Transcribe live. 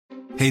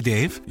Hey,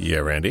 Dave. Yeah,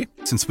 Randy?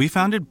 Since we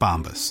founded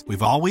Bombas,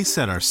 we've always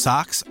said our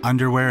socks,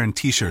 underwear, and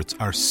T-shirts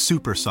are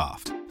super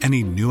soft.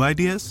 Any new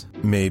ideas?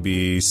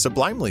 Maybe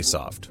sublimely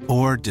soft.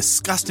 Or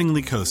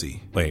disgustingly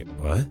cozy. Wait,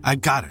 what? I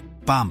got it.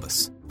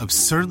 Bombas.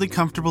 Absurdly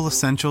comfortable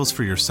essentials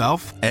for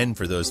yourself and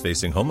for those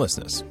facing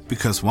homelessness.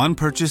 Because one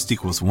purchased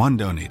equals one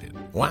donated.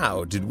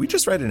 Wow, did we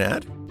just write an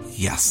ad?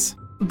 Yes.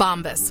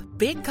 Bombas.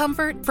 Big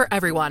comfort for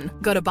everyone.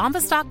 Go to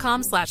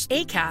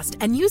bombas.com/ACAST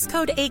and use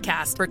code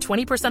ACAST for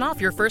 20%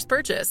 off your first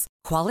purchase.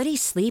 Quality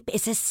sleep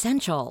is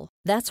essential.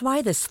 That's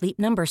why the Sleep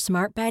Number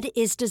Smart Bed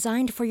is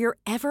designed for your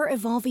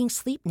ever-evolving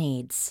sleep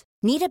needs.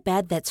 Need a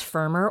bed that's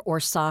firmer or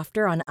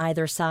softer on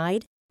either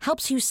side?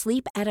 Helps you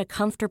sleep at a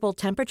comfortable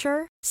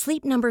temperature?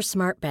 Sleep Number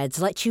Smart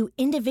Beds let you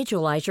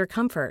individualize your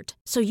comfort,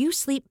 so you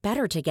sleep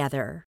better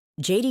together.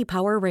 J.D.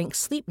 Power ranks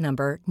Sleep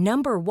Number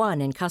number 1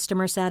 in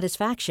customer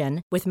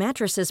satisfaction with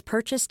mattresses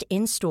purchased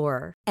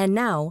in-store. And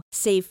now,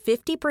 save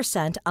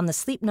 50% on the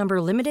Sleep Number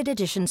Limited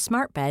Edition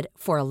Smart Bed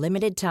for a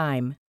limited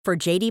time. For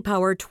J.D.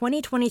 Power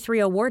 2023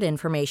 award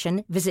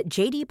information, visit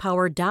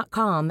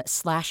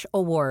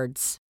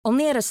jdpower.com/awards.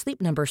 Only at a Sleep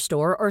Number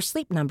store or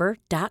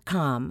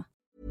sleepnumber.com.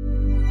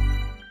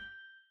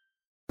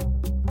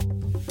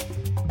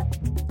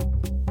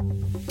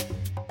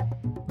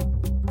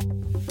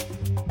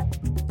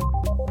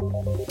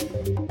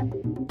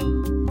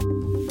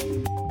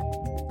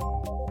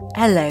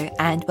 Hello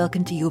and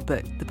welcome to Your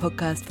Book, the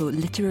podcast for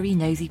literary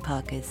nosy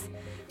Parkers.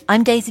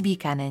 I'm Daisy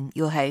Buchanan,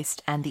 your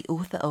host and the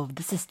author of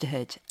The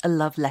Sisterhood, a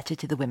love letter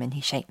to the women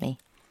who shaped me.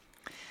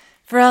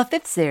 For our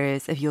 5th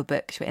series of Your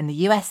Books, we're in the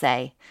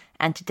USA,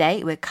 and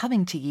today we're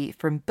coming to you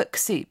from Book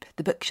Soup,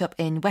 the bookshop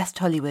in West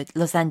Hollywood,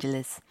 Los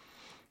Angeles.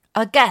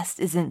 Our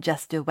guest isn't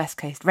just a West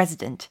Coast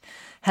resident.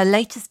 Her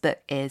latest book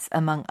is,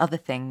 among other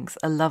things,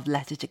 a love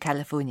letter to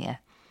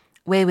California.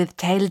 We're with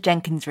Taylor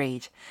Jenkins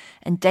Reid,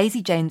 and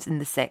Daisy Jones and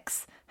the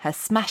Six, her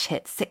smash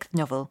hit 6th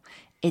novel,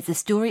 is a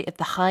story of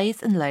the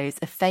highs and lows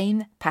of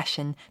fame,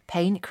 passion,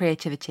 pain,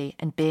 creativity,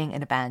 and being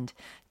in a band,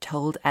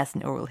 told as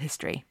an oral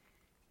history.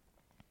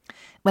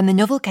 When the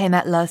novel came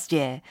out last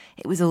year,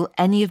 it was all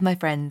any of my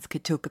friends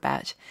could talk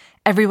about.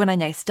 Everyone I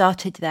know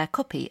started their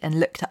copy and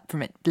looked up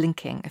from it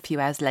blinking a few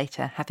hours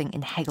later, having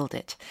inhaled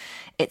it.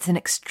 It's an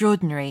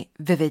extraordinary,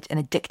 vivid and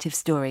addictive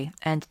story,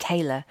 and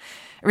Taylor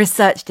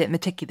researched it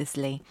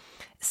meticulously.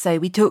 So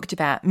we talked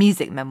about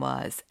music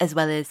memoirs, as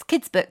well as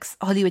kids' books,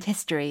 Hollywood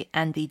history,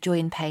 and the joy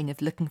and pain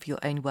of looking for your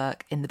own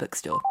work in the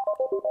bookstore.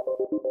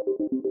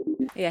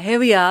 Yeah, here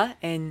we are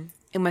in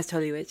West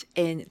Hollywood,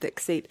 in Book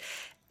Soup.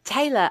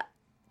 Taylor,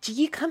 do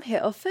you come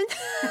here often?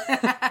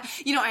 I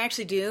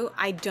actually do.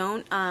 I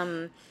don't.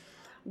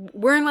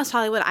 We're in West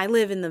Hollywood. I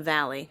live in the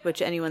Valley,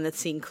 which anyone that's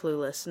seen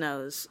Clueless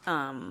knows.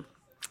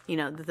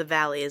 That the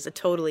Valley is a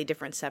totally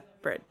different,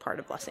 separate part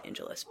of Los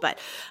Angeles. But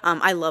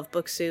I love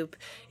Book Soup.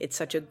 It's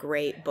such a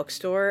great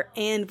bookstore.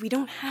 And we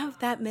don't have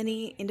that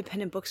many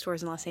independent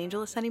bookstores in Los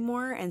Angeles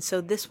anymore. And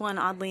so this one,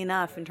 oddly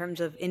enough, in terms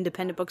of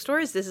independent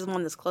bookstores, this is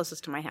one that's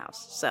closest to my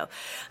house. So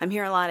I'm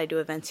here a lot. I do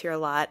events here a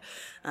lot.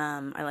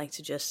 I like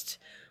to just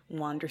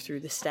wander through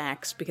the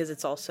stacks because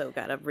it's also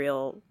got a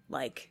real,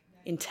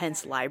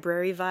 intense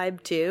library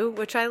vibe too,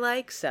 which I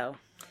like. So,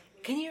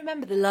 can you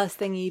remember the last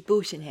thing you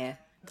bought in here?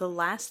 The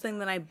last thing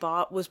that I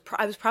bought was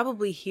I was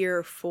probably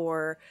here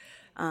for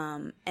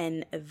an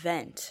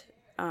event.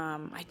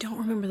 I don't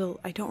remember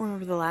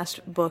the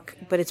last book,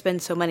 but it's been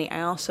so many.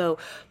 I also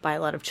buy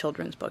a lot of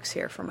children's books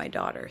here for my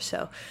daughter.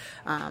 So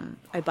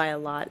I buy a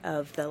lot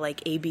of the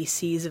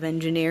ABCs of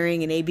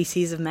engineering and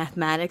ABCs of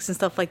mathematics and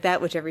stuff like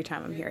that, which every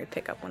time I'm here I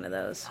pick up one of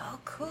those. Oh,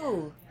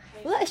 cool.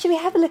 Well, should we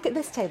have a look at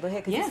this table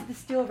here? Because this is the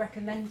store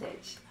recommended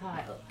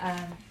pile.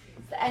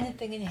 Is there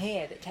anything in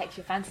here that takes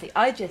your fancy?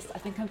 I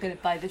think I'm going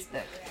to buy this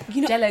book.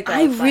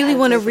 I really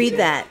want to read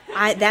that.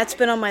 That's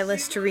been on my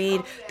list to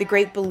read. The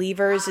Great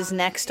Believers is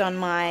next on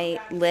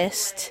my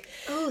list.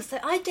 Oh, so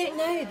I don't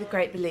know The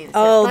Great Believers.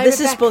 Oh, this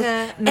Rebecca is supposed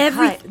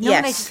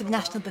nominated for the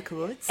National Book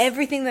Awards.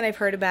 Everything that I've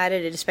heard about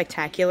it is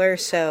spectacular,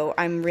 so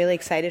I'm really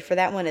excited for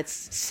that one.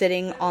 It's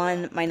sitting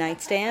on my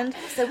nightstand.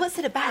 So what's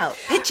it about?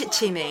 Pitch it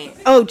to me.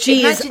 Oh,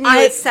 geez.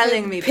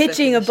 Selling me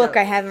pitching a book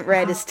I haven't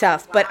read is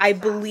tough, but I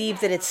believe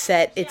that it's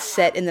set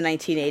in the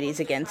 1980s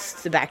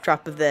against the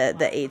backdrop of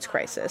the AIDS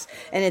crisis,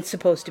 and it's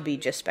supposed to be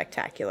just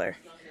spectacular.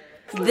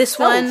 This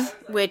one,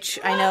 which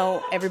I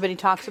know everybody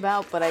talks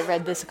about, but I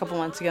read this a couple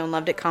months ago and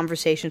loved it,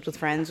 Conversations with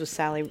Friends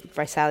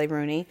by Sally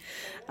Rooney.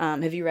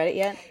 Have you read it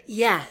yet?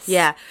 Yes.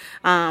 Yeah.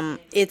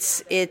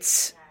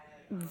 It's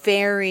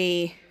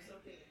very...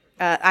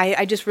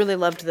 I just really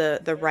loved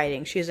the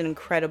writing. She has an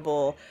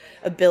incredible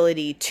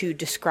ability to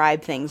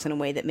describe things in a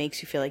way that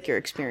makes you feel like you're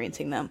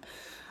experiencing them.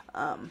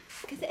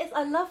 Because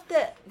I love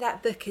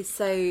that book is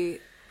so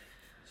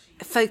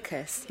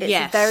focused. It's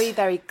yes. a very,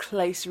 very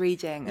close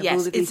reading of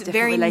all of these different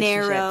very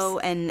relationships. narrow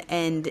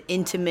and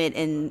intimate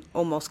and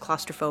almost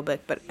claustrophobic,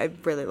 but I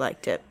really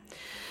liked it.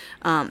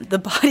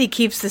 The Body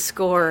Keeps the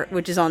Score,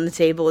 which is on the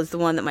table, is the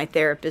one that my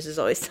therapist is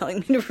always telling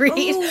me to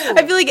read. Ooh.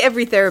 I feel like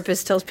every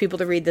therapist tells people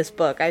to read this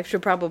book. I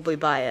should probably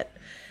buy it.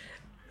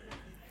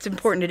 It's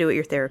important to do what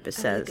your therapist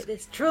says. Look at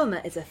this.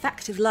 Trauma is a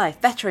fact of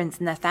life. Veterans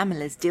and their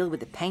families deal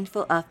with the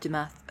painful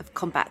aftermath of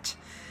combat.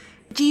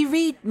 Do you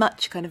read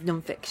much kind of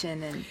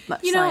nonfiction and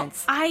much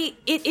science?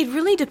 It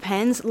really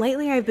depends.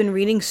 Lately, I've been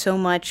reading so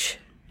much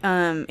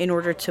in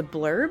order to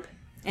blurb.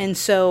 And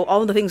so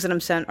all of the things that I'm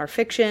sent are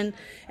fiction,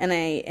 and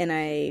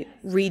I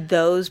read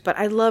those. But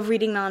I love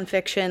reading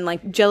nonfiction,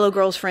 like Jello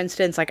Girls, for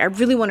instance. Like, I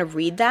really want to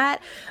read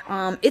that.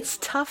 It's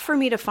tough for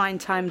me to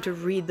find time to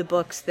read the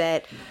books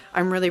that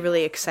I'm really,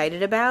 really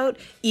excited about,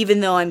 even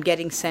though I'm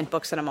getting sent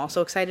books that I'm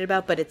also excited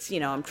about. But it's,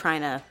 I'm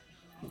trying to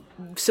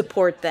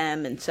support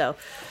them, and so...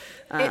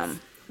 it's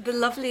the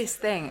loveliest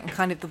thing and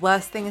kind of the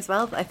worst thing as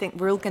well. But I think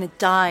we're all going to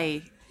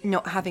die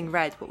not having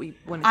read what we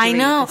wanted to read. I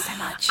know. So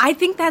much. I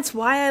think that's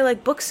why I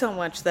like books so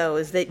much, though,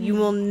 is that you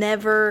will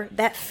never,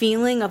 that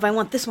feeling of I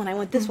want this one, I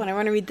want this one, I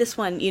want to read this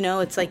one,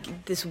 it's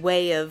like this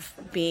way of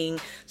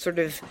being sort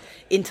of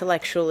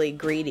intellectually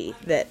greedy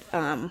that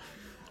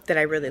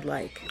I really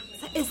like.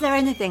 Is there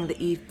anything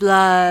that you've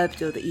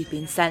blurbed or that you've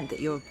been sent that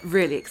you're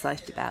really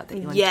excited about that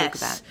you want to talk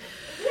about?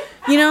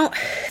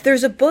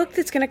 There's a book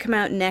that's going to come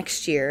out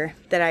next year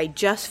that I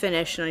just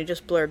finished and I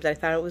just blurbed that I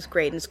thought it was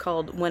great, and it's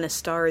called When a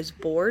Star is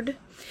Bored.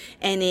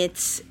 And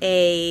it's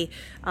it's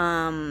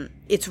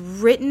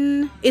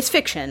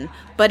fiction,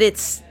 but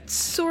it's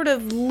sort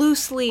of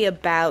loosely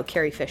about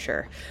Carrie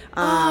Fisher.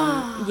 The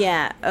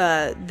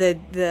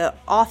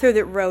author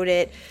that wrote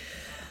it,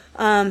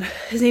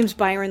 his name's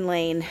Byron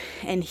Lane,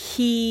 and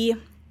he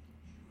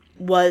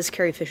was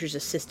Carrie Fisher's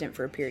assistant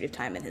for a period of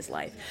time in his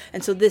life.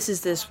 And so this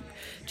is this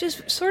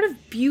just sort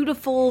of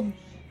beautiful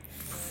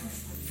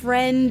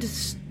friend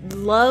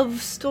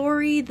love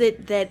story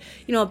that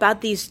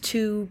about these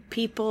two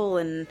people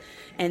and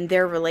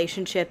their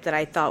relationship that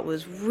I thought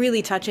was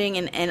really touching,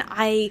 and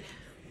I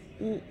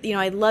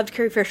loved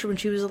Carrie Fisher when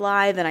she was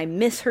alive, and I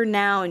miss her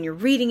now, and you're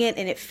reading it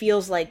and it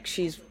feels like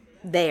she's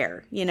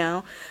there,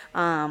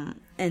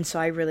 and so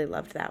I really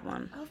loved that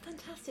one. Oh,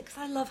 fantastic, because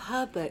I love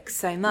her books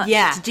so much.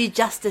 Yeah. To do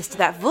justice to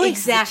that voice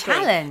Exactly. is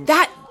a challenge.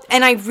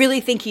 And I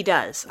really think he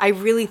does. I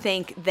really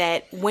think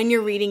that when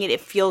you're reading it,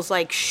 it feels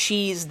like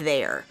she's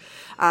there,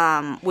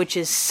 which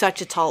is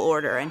such a tall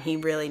order, and he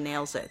really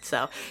nails it.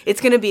 So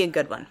it's going to be a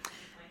good one.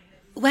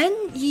 When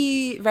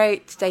you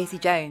wrote Daisy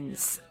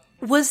Jones,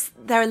 was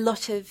there a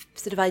lot of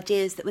sort of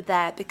ideas that were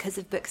there because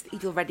of books that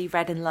you'd already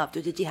read and loved,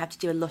 or did you have to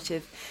do a lot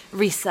of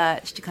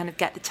research to kind of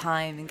get the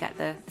time and get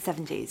the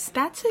 70s?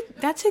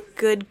 That's a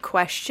good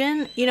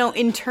question.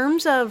 In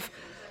terms of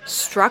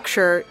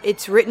structure,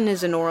 it's written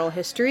as an oral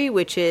history,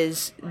 which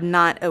is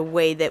not a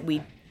way that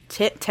we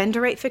tend to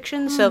write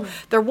fiction. So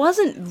there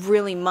wasn't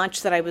really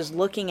much that I was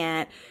looking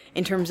at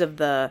in terms of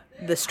the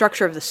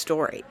structure of the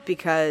story,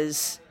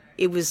 because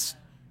it was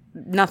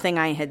nothing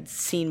I had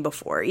seen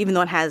before, even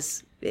though it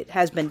has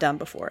been done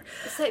before.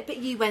 So, but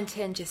you went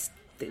in just,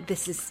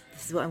 this is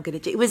what I'm going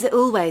to do. Was it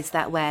always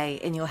that way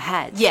in your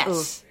head?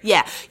 Yes.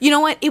 Yeah. You know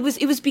what? It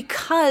was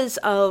because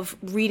of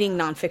reading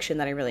nonfiction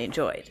that I really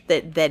enjoyed.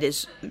 That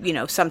is,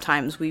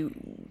 sometimes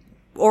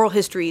oral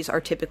histories are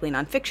typically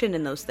nonfiction,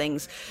 and those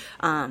things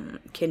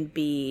can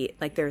be,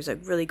 like, there's a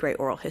really great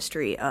oral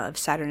history of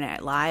Saturday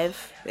Night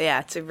Live.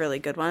 Yeah, it's a really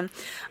good one.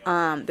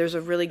 There's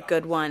a really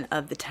good one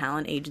of the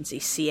talent agency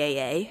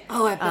CAA.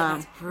 Oh, I bet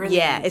that's brilliant.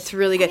 Yeah, it's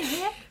really good.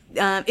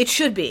 It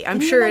should be.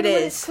 I'm sure it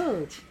is. What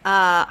it's called?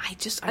 I want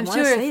to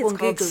say it's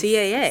called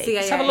CAA. CAA.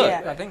 Let's have a look.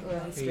 Yeah. I think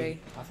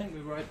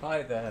we're right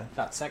by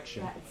that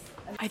section.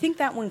 I think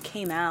that one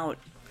came out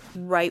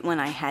right when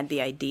I had the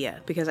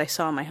idea, because I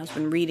saw my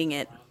husband reading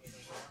it,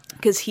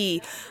 because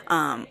he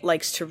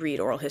likes to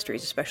read oral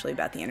histories, especially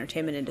about the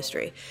entertainment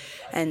industry.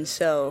 And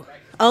so,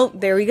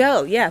 there we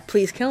go. Yeah,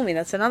 Please Kill Me.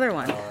 That's another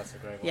one. Oh, that's a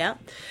great one.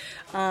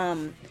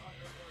 Yeah.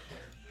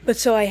 But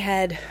so I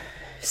had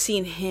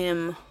seen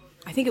him,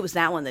 I think it was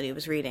that one that he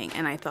was reading,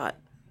 and I thought,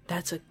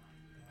 that's a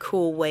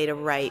cool way to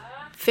write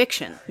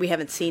fiction. We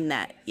haven't seen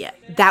that yet.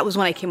 That was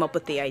when I came up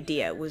with the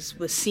idea, was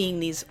seeing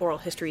these oral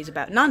histories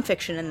about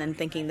nonfiction and then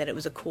thinking that it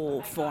was a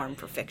cool form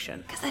for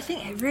fiction. Because I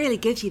think it really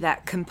gives you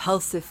that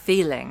compulsive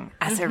feeling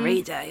as a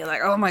reader. You're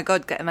like, oh my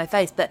God, get in my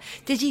face. But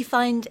did you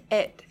find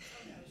it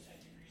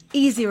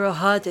easier or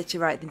harder to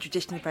write than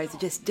traditional prose, or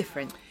just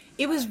different?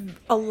 It was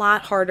a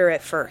lot harder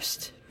at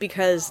first,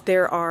 because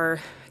there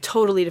are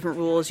totally different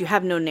rules. You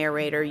have no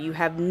narrator. You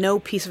have no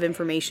piece of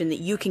information that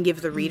you can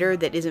give the reader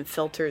that isn't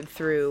filtered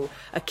through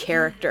a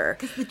character.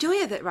 Because the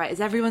joy of it, right, is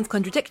everyone's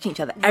contradicting each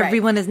other. Right.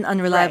 Everyone is an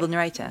unreliable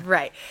narrator.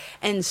 Right.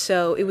 And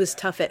so it was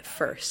tough at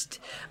first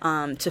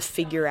to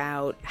figure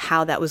out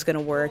how that was going to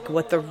work,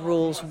 what the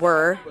rules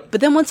were.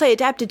 But then once I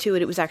adapted to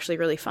it, it was actually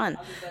really fun,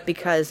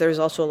 because there's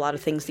also a lot of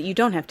things that you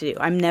don't have to do.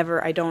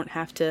 I don't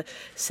have to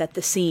set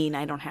the scene.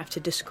 I don't have to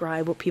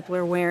describe what people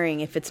are wearing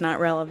if it's not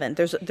relevant.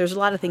 There's a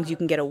lot of things you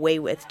can get away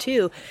with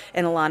too,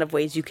 and a lot of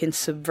ways you can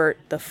subvert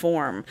the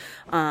form.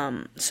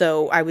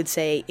 So I would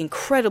say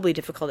incredibly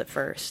difficult at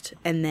first,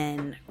 and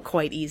then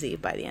quite easy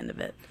by the end of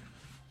it.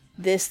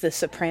 The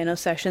Soprano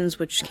Sessions,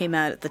 which came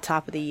out at the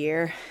top of the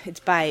year, it's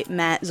by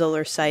Matt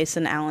Zoller Seiss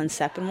and Alan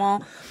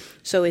Sepinwall.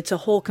 So it's a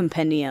whole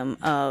compendium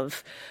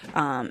of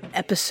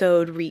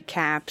episode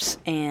recaps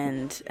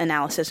and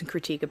analysis and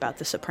critique about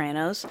The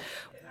Sopranos.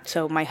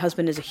 So my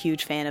husband is a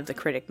huge fan of the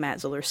critic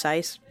Matt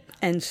Zoller-Seitz,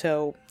 and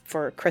so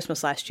for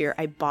Christmas last year,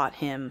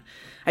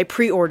 I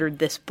pre-ordered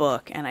this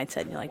book, and I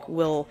said, like,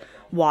 we'll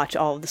watch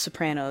all of The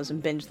Sopranos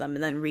and binge them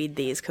and then read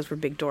these because we're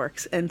big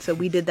dorks. And so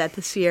we did that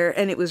this year,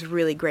 and it was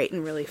really great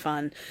and really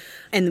fun.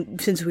 And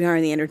since we are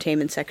in the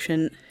entertainment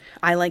section,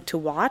 I Like to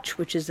Watch,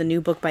 which is the new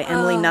book by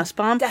Emily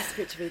Nussbaum.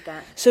 Desperate to read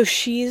that. So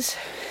she's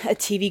a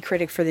TV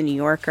critic for The New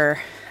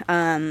Yorker,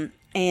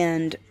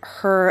 and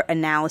her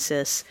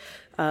analysis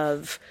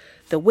of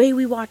the way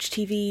we watch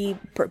TV,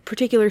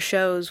 particular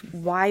shows,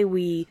 why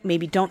we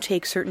maybe don't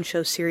take certain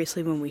shows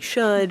seriously when we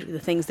should, the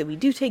things that we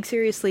do take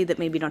seriously that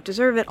maybe don't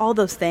deserve it, all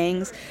those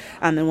things,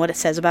 and what it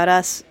says about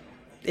us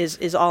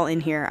is all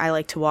in here. I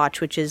Like to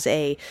Watch, which is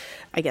I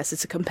guess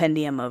it's a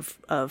compendium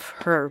of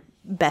her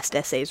best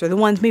essays, or the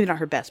ones, maybe not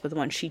her best, but the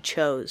ones she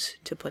chose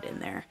to put in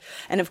there.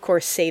 And of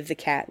course, Save the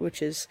Cat,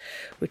 which is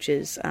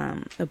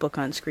a book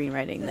on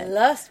screenwriting. The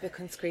last book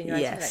on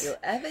screenwriting Yes. that you'll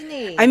ever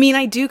need. I mean,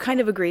 I do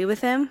kind of agree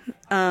with him.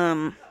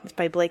 It's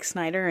by Blake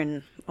Snyder,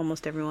 and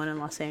almost everyone in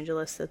Los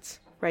Angeles that's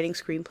writing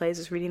screenplays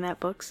is reading that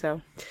book, so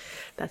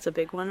that's a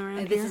big one around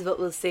and here. this is what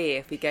we'll see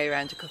if we go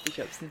around to coffee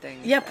shops and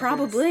things. Yeah,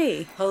 Everyone's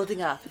probably.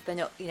 holding up if they're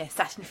not,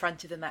 sat in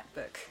front of a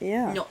MacBook.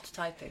 Yeah. Not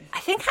typing. I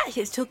think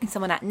actually it's talking to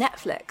someone at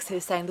Netflix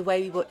who's saying the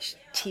way we watch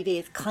TV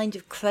is kind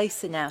of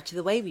closer now to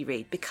the way we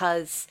read,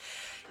 because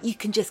you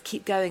can just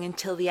keep going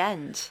until the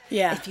end.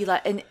 Yeah. If you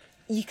like, and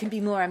you can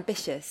be more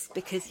ambitious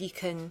because you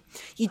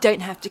don't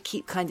have to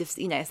keep kind of,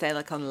 say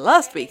like on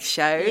last week's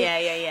show.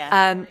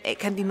 Yeah. It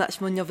can be much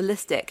more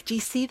novelistic. Do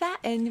you see that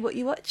in what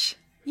you watch?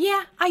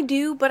 Yeah, I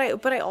do, but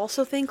I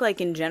also think,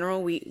 like, in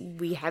general,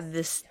 we have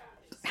this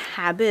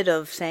habit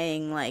of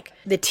saying, like,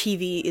 the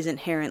TV is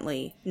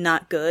inherently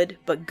not good,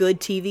 but good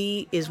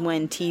TV is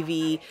when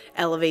TV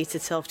elevates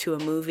itself to a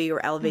movie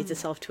or elevates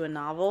itself to a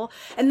novel,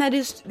 and that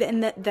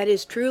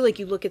is true. Like,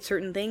 you look at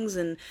certain things,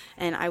 and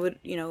I would,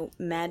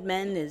 Mad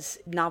Men is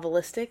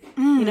novelistic,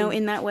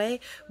 in that way,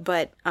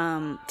 but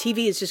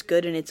TV is just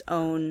good in its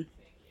own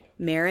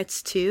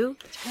merits too.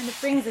 Kind of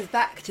brings us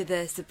back to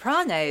The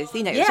Sopranos.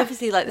 It's Yeah,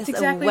 obviously like that's this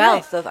exactly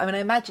wealth right. of. I mean,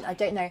 I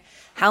don't know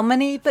how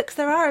many books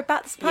there are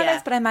about The Sopranos,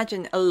 Yeah. but I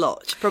imagine a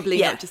lot. Probably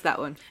Yeah. not just that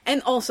one.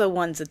 And also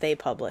ones that they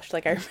published.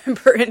 Like, I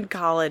remember in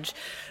college,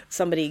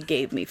 somebody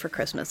gave me for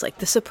Christmas, like,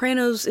 The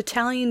Sopranos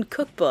Italian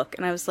cookbook.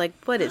 And I was like,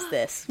 what is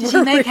this? Did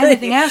you make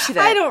anything out of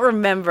it? I don't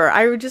remember.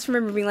 I just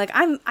remember being like,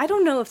 I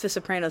don't know if The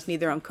Sopranos need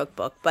their own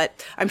cookbook,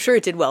 but I'm sure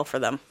it did well for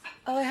them.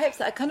 Oh, I hope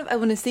so. I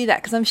want to see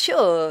that because I'm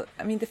sure.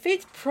 I mean, the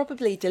food's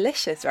probably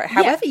delicious, right?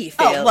 However you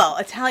feel. Oh, well,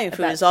 Italian food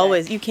about is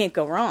always, you can't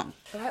go wrong.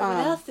 Right,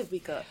 what else have we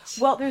got?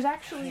 Well,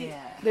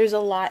 there's a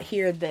lot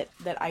here that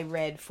I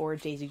read for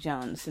Daisy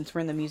Jones, since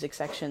we're in the music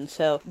section.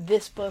 So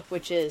this book,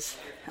 which is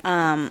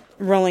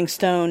Rolling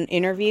Stone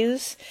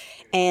interviews,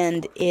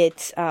 and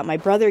it's my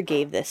brother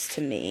gave this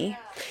to me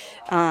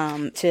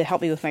to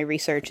help me with my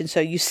research. And so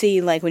you see,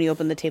 like, when you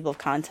open the table of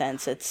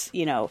contents, it's,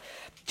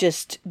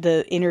 just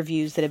the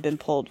interviews that have been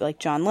pulled, like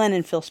John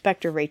Lennon, Phil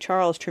Spector, Ray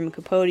Charles, Truman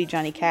Capote,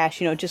 Johnny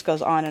Cash, it just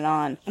goes on and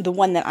on. The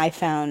one that I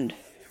found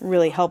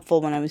really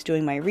helpful when I was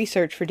doing my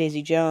research for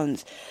Daisy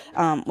Jones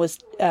was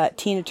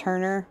Tina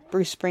Turner,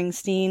 Bruce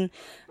Springsteen,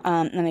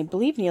 and I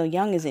believe Neil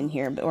Young is in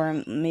here,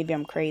 or maybe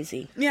I'm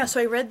crazy. Yeah,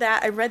 so I read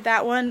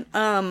that one.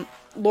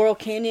 Laurel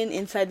Canyon,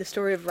 Inside the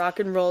Story of Rock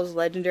and Roll's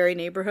Legendary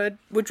Neighborhood,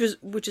 which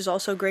is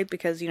also great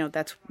because,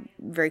 that's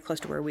very close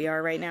to where we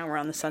are right now. We're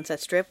on the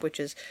Sunset Strip, which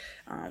is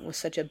was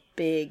such a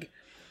big,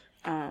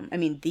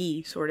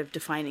 the sort of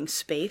defining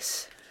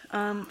space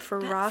for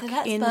rock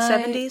in the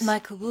 70s.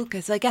 Michael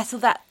Walker. So I guess all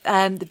that,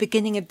 the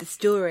beginning of the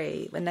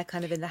story when they're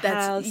kind of in the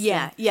house.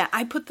 Yeah.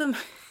 I put them.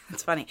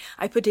 It's funny.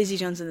 I put Daisy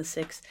Jones and the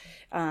Six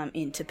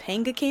in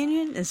Topanga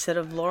Canyon instead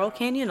of Laurel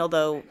Canyon,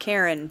 although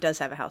Karen does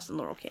have a house in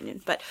Laurel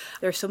Canyon. But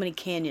there are so many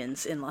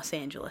canyons in Los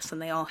Angeles,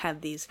 and they all have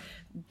these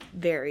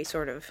very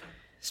sort of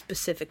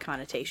specific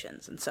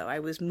connotations. And so I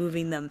was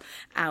moving them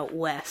out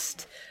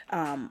west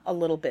a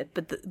little bit.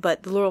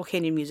 But the Laurel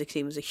Canyon music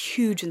scene was a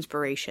huge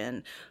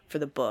inspiration for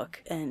the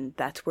book, and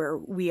that's where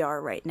we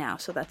are right now.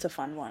 So that's a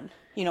fun one.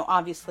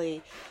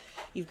 Obviously,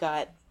 you've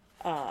got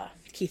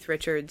Keith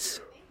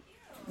Richards'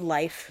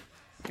 life,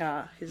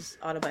 his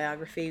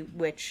autobiography,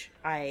 which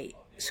I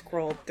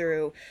scrolled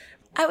through.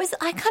 I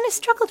kind of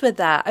struggled with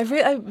that.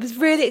 I was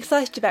really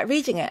excited about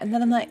reading it, and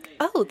then I'm like,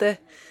 oh, the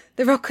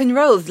rock and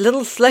roll's a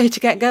little slow to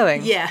get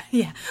going. Yeah.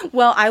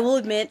 Well, I will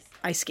admit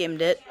I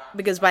skimmed it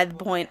because by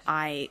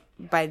the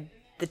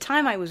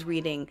time I was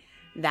reading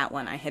that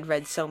one, I had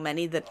read so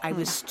many that I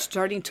was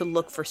starting to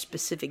look for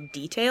specific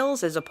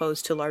details as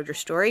opposed to larger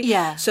story.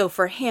 Yeah. So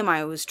for him,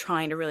 I was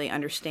trying to really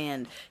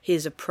understand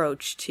his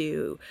approach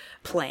to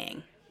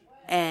playing,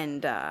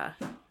 and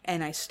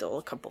I stole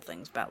a couple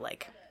things about,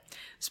 like,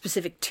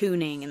 specific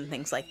tuning and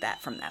things like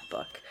that from that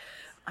book.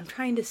 I'm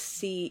trying to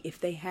see if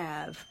they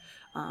have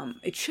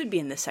It should be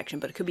in this section,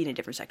 but it could be in a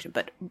different section.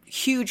 But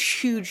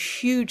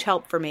huge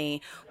help for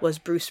me was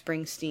Bruce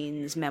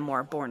Springsteen's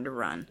memoir, Born to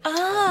Run.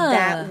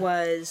 That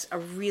was a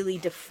really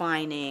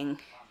defining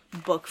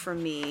book for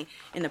me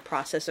in the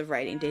process of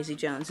writing Daisy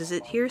Jones. Is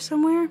it here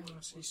somewhere?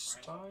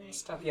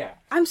 Yeah.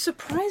 I'm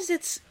surprised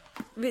it's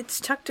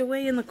tucked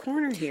away in the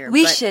corner here.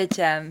 We should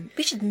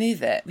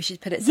move it. We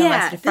should put it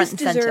somewhere sort of front and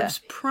center. This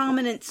deserves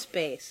prominent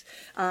space.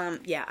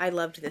 I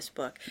loved this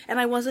book, and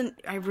I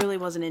really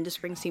wasn't into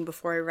Springsteen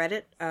before I read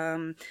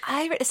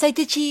it. So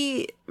did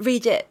you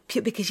read it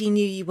because you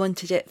knew you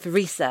wanted it for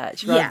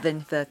research rather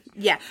than for?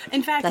 Yeah.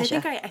 In fact,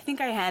 pleasure? I think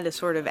I had a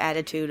sort of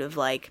attitude of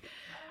like,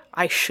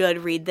 I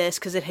should read this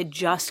because it had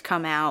just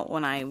come out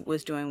when I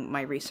was doing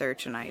my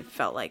research, and I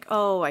felt like,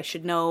 oh, I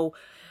should know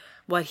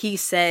what he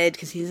said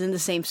because he's in the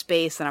same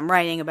space that I'm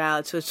writing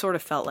about, so it sort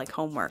of felt like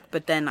homework.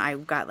 But then I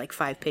got like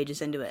 5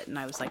 pages into it and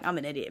I was like, I'm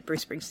an idiot.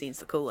 Bruce Springsteen's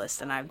the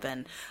coolest, and I've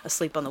been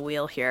asleep on the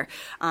wheel here.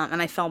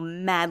 And I fell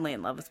madly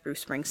in love with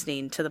Bruce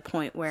Springsteen to the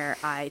point where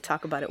I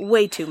talk about it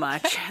way too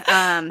much.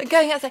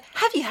 Going outside,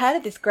 have you heard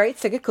of this great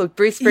singer called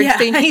Bruce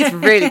Springsteen? Yeah. He's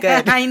really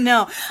good. I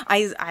know.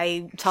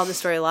 I tell this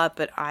story a lot,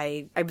 but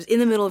I was in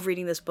the middle of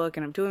reading this book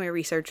and I'm doing my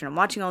research and I'm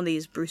watching all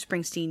these Bruce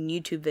Springsteen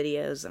YouTube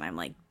videos and I'm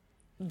like,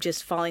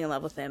 just falling in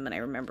love with him. And I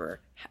remember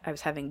I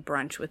was having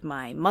brunch with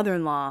my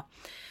mother-in-law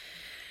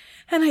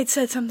and I'd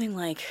said something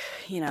like,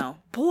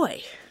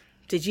 boy,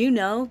 did you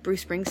know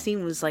Bruce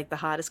Springsteen was like the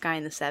hottest guy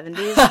in the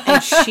 70s?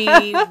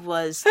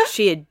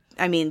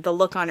 And the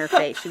look on her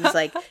face, she was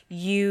like,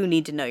 you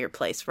need to know your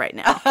place right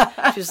now.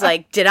 She was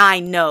like, did I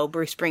know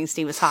Bruce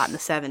Springsteen was hot in the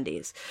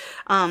 70s?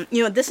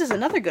 This is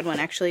another good one,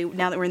 actually,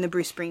 now that we're in the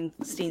Bruce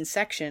Springsteen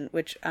section,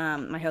 which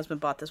my husband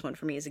bought this one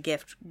for me as a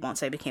gift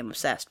once I became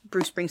obsessed.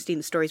 Bruce Springsteen,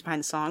 The Stories Behind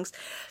the Songs.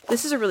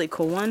 This is a really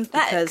cool one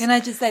because... Can I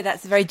just say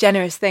that's a very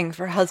generous thing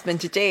for a husband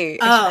to do?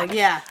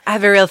 Yeah. I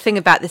have a real thing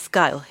about this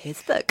guy. Well,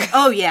 his book.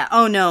 Oh, yeah.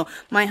 Oh, no.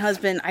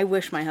 I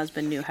wish my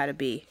husband knew how to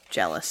be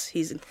jealous.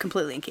 He's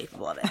completely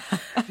incapable of it.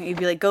 He'd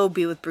be like, go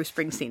be with Bruce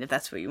Springsteen if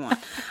that's what you want.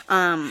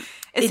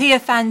 Is he a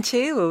fan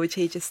too, or would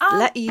he just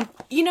let you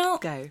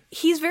go?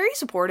 He's very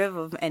supportive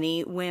of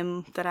any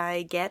whim that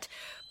I get,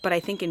 but I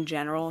think in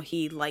general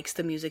he likes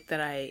the music that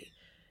I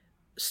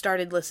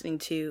started listening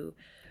to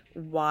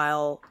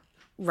while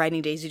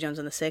writing Daisy Jones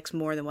and the Six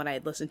more than what I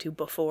had listened to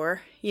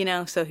before,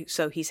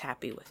 so he's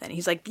happy with it.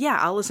 He's like, yeah,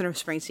 I'll listen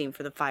to Springsteen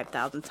for the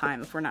 5,000th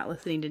time if we're not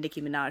listening to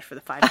Nicki Minaj for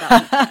the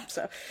 5,000th time.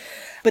 So,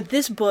 but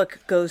this book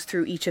goes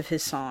through each of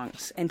his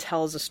songs and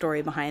tells a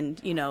story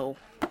behind,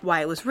 why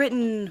it was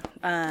written,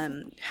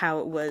 how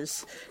it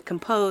was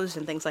composed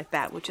and things like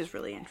that, which is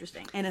really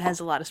interesting. And it has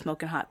a lot of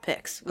smoking hot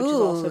picks, which is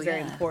also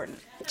very important.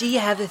 Do you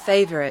have a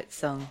favorite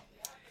song?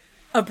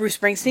 Of Bruce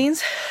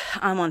Springsteen's?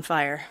 I'm on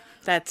Fire.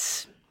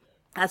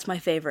 That's my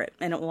favorite,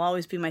 and it will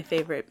always be my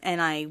favorite.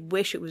 And I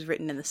wish it was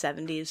written in the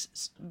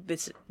 70s.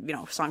 It's a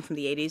song from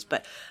the 80s,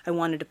 but I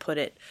wanted to put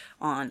it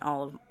on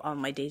all of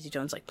my Daisy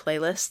Jones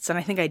playlists, and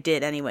I think I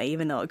did anyway,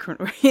 even though it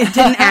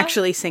didn't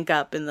actually sync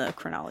up in the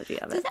chronology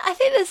of it. I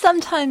think that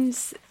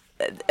sometimes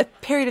a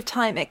period of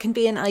time it can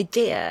be an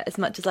idea as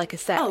much as like a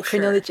set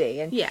chronology,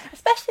 and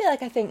especially I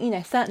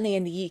think certainly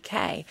in the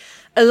UK,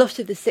 a lot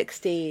of the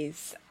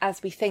 60s,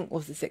 as we think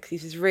was the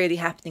 60s, was really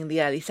happening in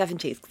the early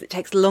 70s because it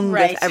takes longer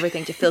for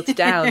everything to filter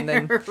down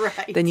than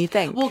you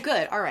think. Well,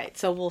 good. All right,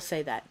 so we'll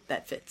say that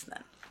fits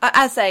then.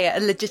 As a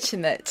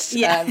legitimate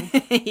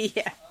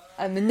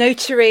a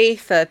notary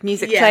for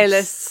music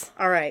playlists.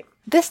 All right.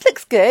 This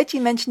looks good.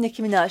 You mentioned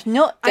Nicki Minaj,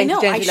 not Daisy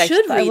Jones related, I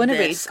should but read I want to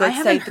this. read I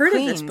haven't heard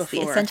Queens, of this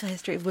before. The Essential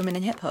History of Women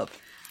in Hip Hop.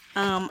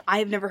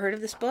 I've never heard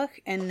of this book,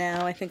 and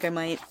now I think I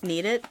might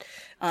need it.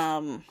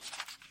 Someone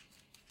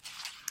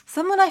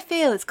I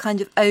feel is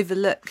kind of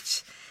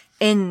overlooked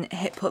in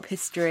hip hop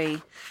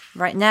history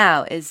right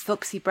now is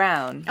Foxy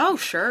Brown. Oh,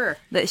 sure.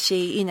 That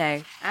she,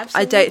 Absolutely.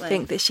 I don't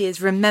think that she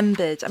is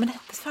remembered. I mean,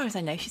 as far as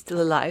I know, she's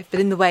still alive, but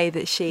in the way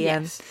that she,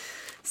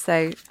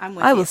 so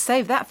I will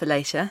save that for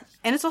later.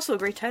 And it's also a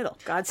great title.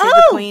 God Save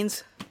the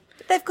Queens.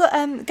 They've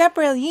got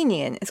Gabrielle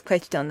Union is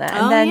quoted on there.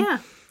 And then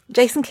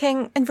Jason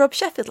King and Rob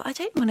Sheffield. I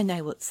don't want to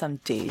know what some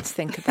dudes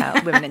think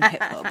about women in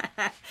hip hop.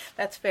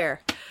 That's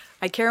fair.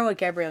 I care what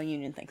Gabrielle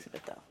Union thinks of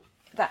it, though.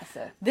 That's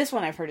it. This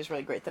one I've heard is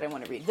really great that I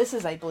want to read. This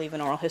is, I believe, an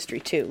oral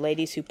history, too.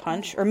 Ladies Who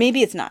Punch. Or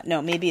maybe it's not.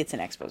 No, maybe it's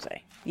an expose.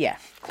 Yeah.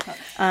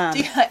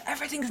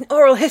 Everything's an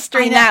oral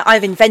history now.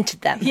 I've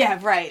invented them. Yeah,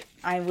 right.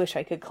 I wish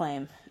I could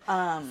claim.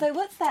 So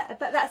what's that?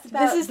 That's about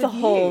this is the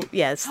whole,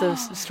 it's the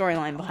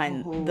storyline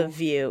behind The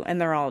View,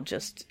 and they're all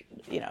just,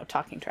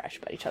 talking trash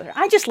about each other.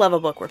 I just love a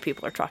book where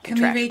people are talking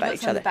trash about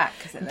each other. The back,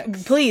 'cause it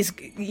looks... Please,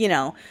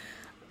 I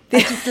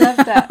just love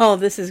that. Oh,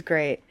 this is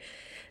great.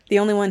 The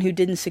only one who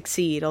didn't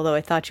succeed, although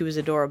I thought she was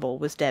adorable,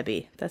 was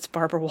Debbie. That's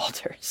Barbara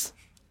Walters.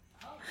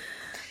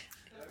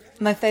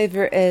 My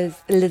favourite is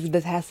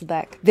Elizabeth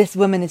Hasselbeck. This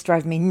woman is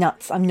driving me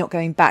nuts. I'm not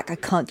going back. I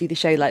can't do the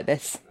show like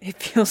this.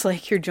 It feels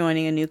like you're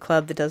joining a new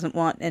club that doesn't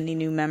want any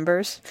new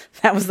members.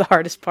 That was the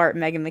hardest part,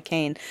 Meghan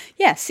McCain.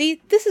 Yeah,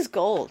 see, this is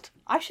gold.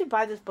 I should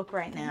buy this book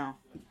right now.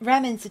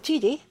 Ramin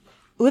Djawadi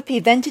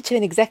Whoopi vented to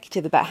an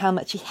executive about how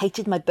much she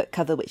hated my book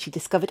cover, which she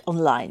discovered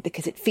online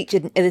because it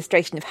featured an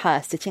illustration of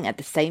her sitting at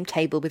the same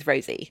table with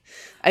Rosie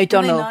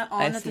O'Donnell. Are they not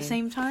on at the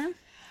same time?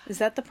 Is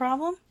that the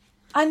problem?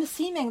 I'm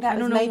assuming that I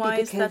don't was know maybe why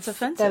because that's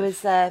offensive. there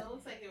was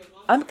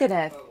I'm going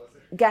to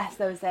guess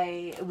there was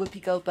a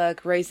Whoopi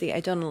Goldberg, Rosie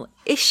O'Donnell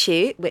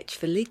issue, which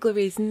for legal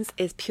reasons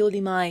is purely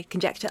my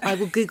conjecture. I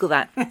will Google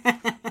that.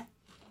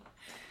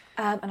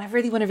 And I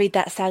really want to read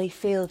that Sally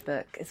Field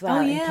book as well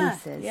in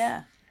pieces.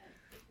 Yeah.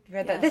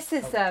 Read that. This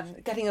is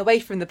getting away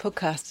from the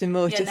podcast and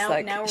more just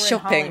now we're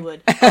shopping.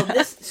 in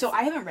Hollywood. So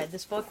I haven't read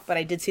this book, but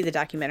I did see the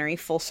documentary,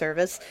 Full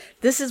Service.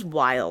 This is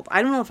wild.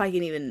 I don't know if I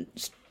can even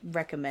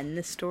recommend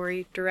this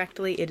story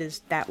directly. It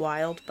is that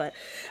wild, but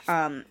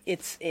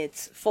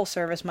it's Full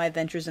Service, My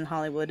Adventures in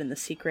Hollywood and the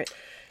Secret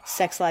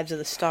Sex Lives of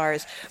the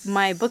Stars.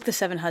 My book, The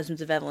Seven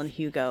Husbands of Evelyn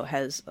Hugo,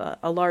 has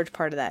a large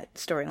part of that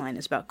storyline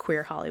is about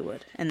queer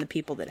Hollywood and the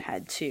people that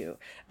had to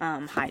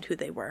hide who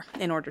they were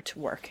in order to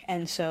work.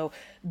 And so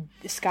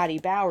Scotty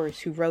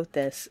Bowers, who wrote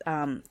this,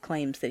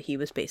 claims that he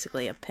was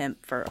basically a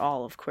pimp for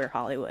all of queer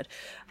Hollywood.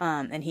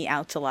 And he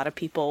outs a lot of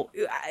people.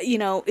 You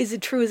know, is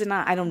it true? Is it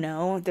not? I don't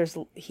know.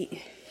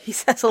 He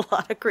says a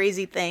lot of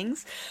crazy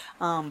things,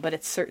 but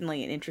it's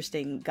certainly an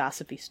interesting,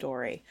 gossipy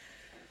story.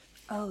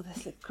 Oh,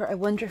 this looks great. I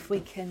wonder if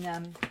we can,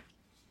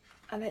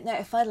 I don't know,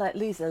 if I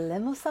lose a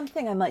limb or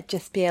something, I might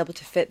just be able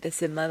to fit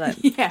this in my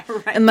yeah,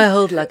 right. in my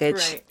hold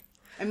luggage. Right.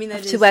 I mean, I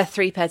have to wear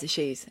 3 pairs of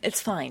shoes. It's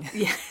fine.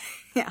 Yeah.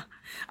 Yeah.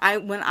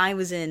 When I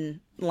was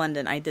in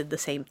London, I did the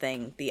same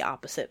thing the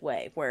opposite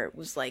way, where it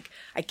was like,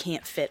 I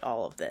can't fit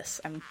all of this.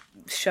 I'm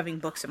shoving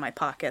books in my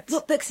pockets.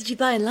 What books did you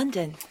buy in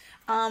London?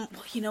 Well,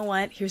 you know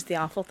what? Here's the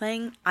awful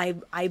thing.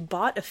 I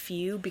bought a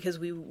few because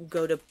we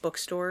go to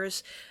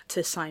bookstores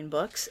to sign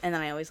books, and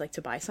then I always like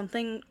to buy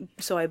something.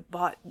 So I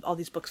bought all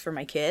these books for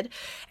my kid,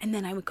 and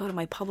then I would go to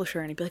my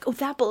publisher and I'd be like, oh,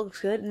 that book looks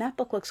good, and that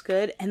book looks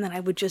good. And then I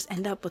would just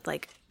end up with a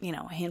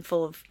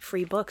handful of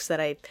free books that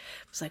I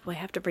was like, well, I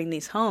have to bring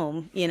these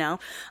home,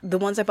 The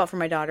ones I bought for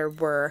my daughter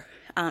were,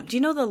 do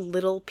you know the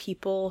Little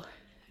People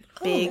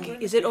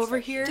big, is it over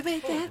here?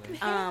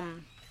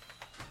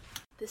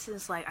 This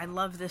is I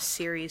love this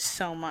series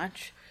so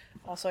much.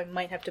 Also, I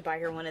might have to buy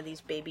her one of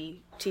these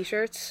baby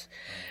t-shirts.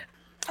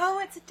 Oh,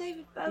 it's a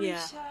David Bowie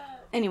shirt.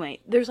 Anyway,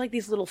 there's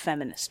these little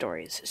feminist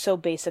stories. So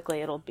basically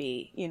it'll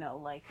be,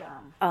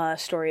 a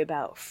story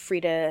about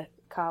Frida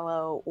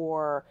Kahlo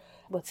or,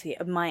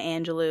 Maya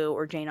Angelou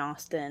or Jane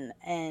Austen,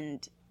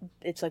 and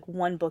it's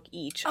one book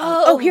each.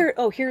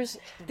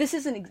 This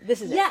is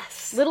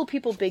yes. it. Little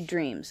People, Big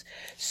Dreams.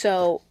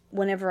 So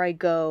whenever I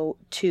go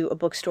to a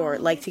bookstore,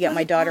 to get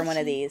my daughter one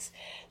of these.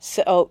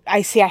 So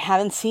I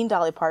haven't seen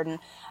Dolly Parton,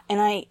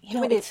 and I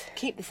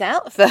keep this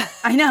out for.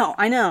 I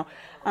know.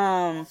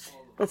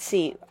 Let's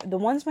see. The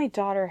ones my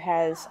daughter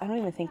has, I don't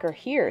even think are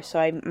here, so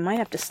I might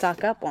have to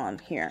stock up on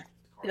here.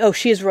 Oh,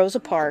 she has Rosa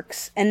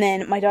Parks, and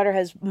then my daughter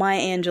has Maya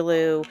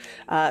Angelou,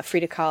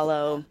 Frida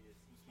Kahlo.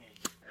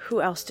 Who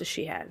else does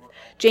she have?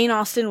 Jane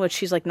Austen, which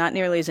she's not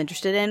nearly as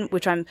interested in,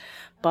 which I'm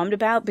bummed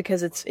about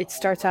because it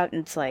starts out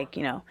and it's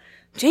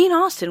Jane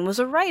Austen was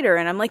a writer,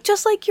 and I'm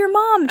just like your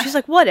mom. And she's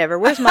like, whatever.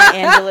 Where's Maya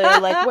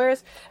Angelou?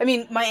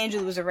 Maya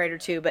Angelou was a writer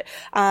too, but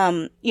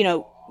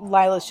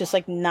Lila's just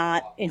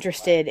not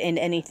interested in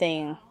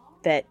anything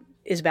that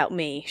is about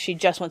me.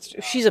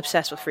 She's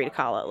obsessed with Frida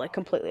Kahlo,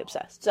 completely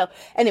obsessed. So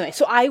anyway,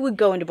 I would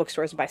go into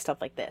bookstores and buy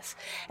stuff like this.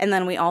 And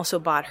then we also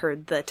bought her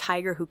The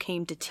Tiger Who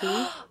Came to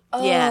Tea.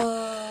 One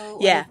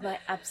of my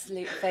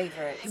absolute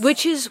favorites.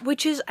 Which is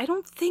I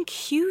don't think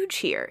huge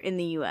here in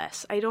the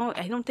US. I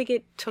don't think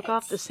it took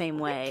off the same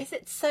way. Because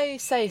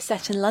it's so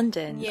set in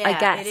London, yeah, I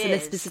guess, it and a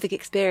is. specific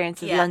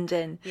experience of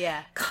London.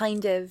 Yeah.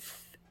 Kind of.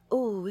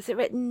 Oh, was it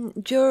written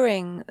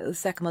during the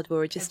Second World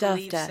War or just I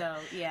believe after?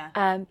 So, yeah.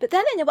 But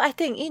then I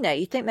think,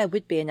 you think there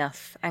would be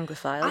enough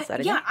Anglophiles. I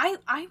don't know.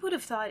 I would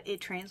have thought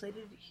it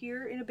translated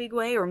here in a big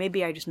way, or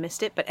maybe I just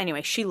missed it. But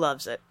anyway, she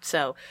loves it.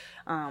 So,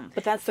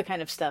 but that's the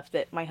kind of stuff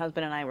that my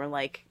husband and I were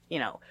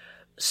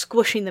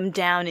squishing them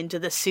down into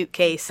the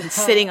suitcase and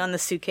sitting on the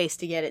suitcase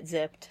to get it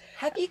zipped.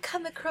 Have you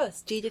come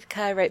across Judith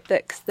Kerr wrote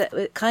books that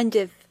were kind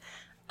of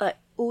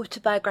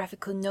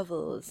autobiographical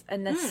novels,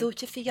 and they're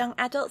sort of for young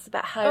adults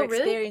about her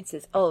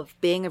experiences of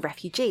being a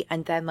refugee,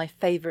 and they're my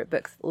favourite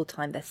books of all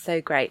time. They're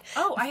so great.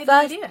 Oh, I had no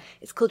idea.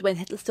 It's called When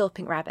Hitler Stole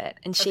Pink Rabbit,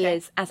 and she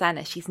is, as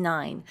Anna, she's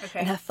 9,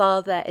 and her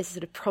father is a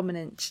sort of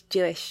prominent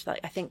Jewish,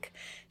 I think,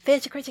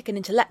 theatre critic and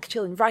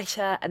intellectual and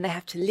writer, and they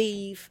have to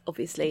leave,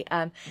 obviously,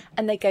 and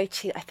they go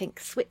to, I think,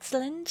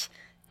 Switzerland,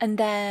 and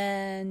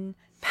then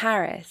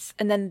Paris,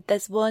 and then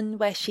there's one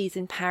where she's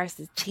in Paris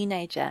as a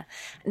teenager,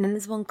 and then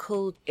there's one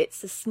called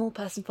It's a Small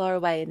Person Far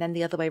Away, and then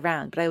the other way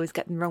round, but I always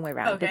get them wrong way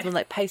round. There's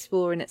one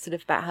post-war, and it's sort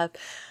of about her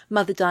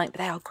mother dying, but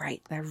they are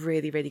great. They're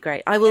really, really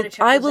great. I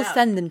will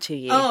send them to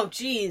you. Oh,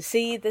 geez.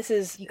 See, this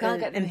is you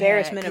can't get them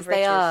embarrassment of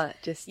riches. They are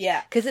just,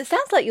 yeah. Because it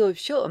sounds like you're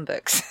short on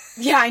books.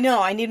 Yeah, I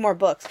know. I need more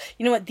books.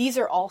 You know what? These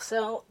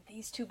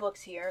these 2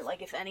 books here,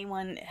 like if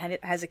anyone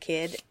has a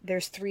kid,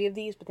 there's 3 of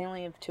these, but they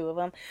only have 2 of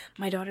them.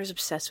 My daughter's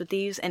obsessed with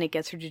these, and it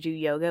gets her to do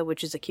yoga,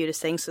 which is the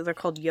cutest thing. So they're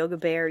called Yoga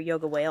Bear,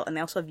 Yoga Whale, and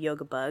they also have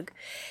Yoga Bug.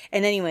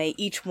 And anyway,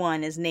 each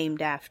one is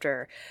named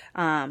after,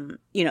 so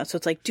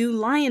it's like do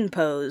lion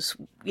pose,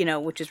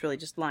 which is really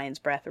just lion's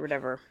breath or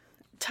whatever,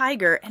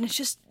 tiger, and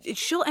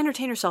she'll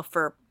entertain herself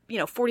for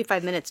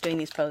 45 minutes doing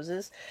these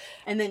poses.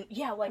 And then,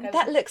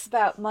 that looks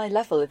about my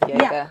level of yoga.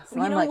 Yeah.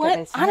 So I you know might what? get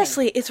those tonight.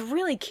 Honestly, it's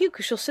really cute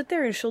because she'll sit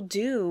there and she'll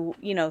do,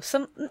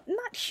 some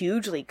not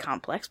hugely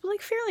complex, but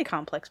like fairly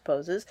complex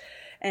poses.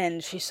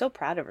 And she's so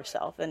proud of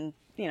herself and,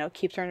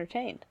 keeps her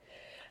entertained.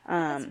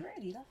 That's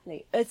really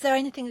lovely. Is there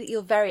anything that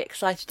you're very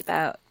excited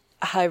about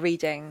her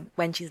reading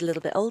when she's a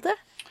little bit older?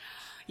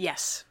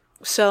 Yes.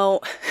 So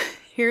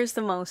here's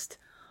the most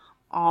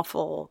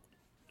awful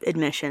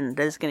admission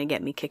that is going to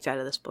get me kicked out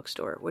of this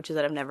bookstore, which is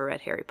that I've never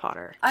read Harry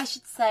Potter. I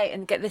should say,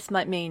 and this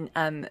might mean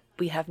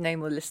we have no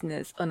more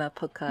listeners on our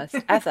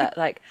podcast ever.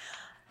 Like,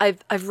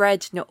 I've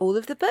read not all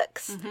of the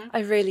books. Mm-hmm. I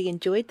really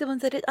enjoyed the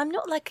ones I did. I'm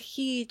not like a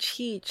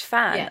huge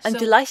fan. Yeah, I'm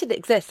delighted it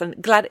exists. I'm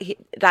glad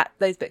that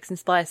those books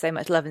inspire so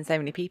much love in so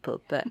many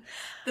people. But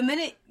the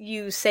minute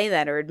you say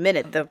that or admit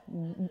it,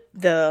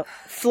 the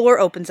floor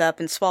opens up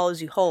and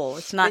swallows you whole.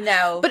 It's not.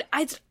 No, but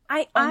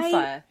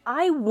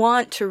I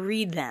want to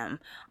read them.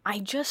 I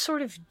just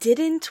sort of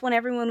didn't when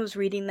everyone was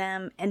reading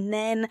them, and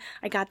then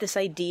I got this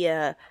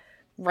idea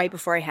right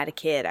before I had a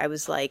kid. I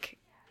was like,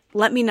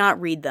 let me not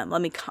read them.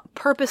 Let me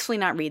purposely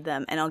not read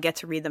them, and I'll get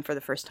to read them for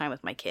the first time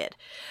with my kid.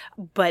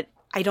 But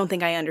I don't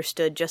think I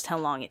understood just how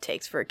long it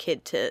takes for a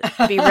kid to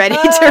be ready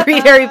to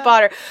read Harry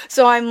Potter.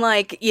 So I'm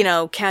like,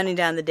 counting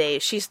down the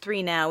days. She's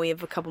 3 now. We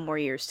have a couple more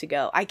years to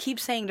go. I keep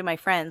saying to my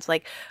friends,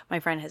 like, my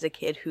friend has a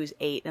kid who's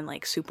 8 and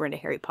like super into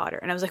Harry Potter.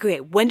 And I was like,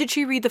 okay, when did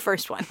she read the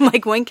first one?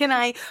 Like, when can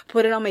I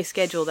put it on my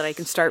schedule that I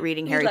can start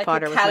reading Harry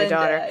Potter with my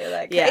daughter? You're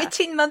like,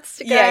 18 months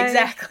to go. Yeah,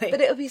 exactly.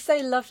 But it would be so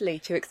lovely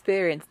to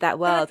experience that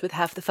world with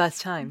her for the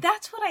first time.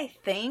 That's what I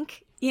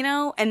think,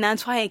 and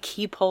that's why I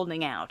keep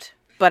holding out.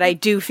 But I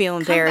do feel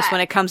embarrassed when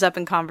it comes up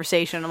in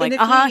conversation. I'm like,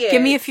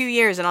 give me a few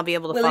years and I'll be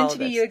able to follow this.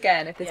 We'll interview you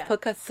again if this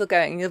podcast is still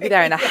going. You'll be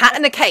there in a hat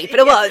and a cape, but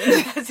it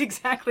was. That's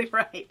exactly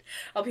right.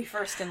 I'll be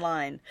first in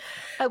line.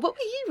 What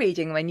were you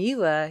reading when you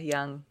were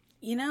young?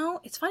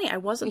 It's funny. I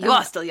wasn't. You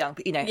are still young,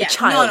 but a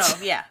child.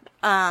 No, yeah.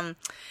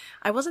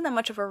 I wasn't that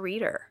much of a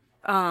reader.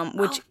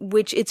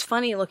 Which it's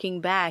funny looking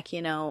back.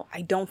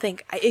 I don't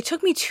think it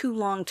took me too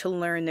long to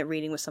learn that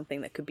reading was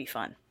something that could be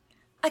fun.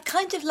 I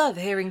kind of love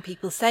hearing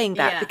people saying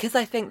that because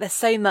I think there's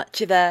so much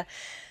of a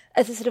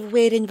sort of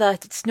weird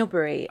inverted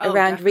snobbery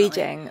around definitely.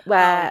 Reading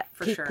where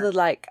people are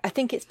like, I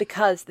think it's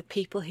because the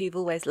people who've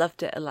always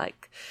loved it are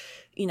like,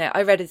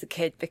 I read as a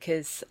kid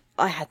because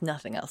I had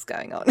nothing else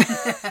going on.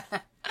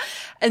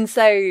 And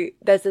so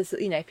there's this,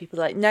 people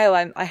are like, no,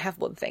 I have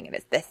one thing and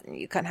it's this and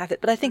you can't have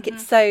it. But I think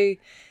it's so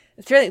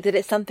thrilling that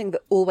it's something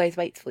that always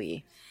waits for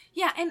you.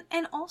 Yeah.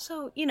 And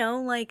also,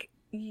 like,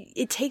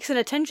 it takes an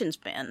attention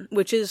span,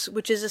 which is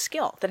a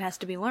skill that has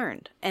to be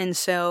learned. And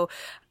so,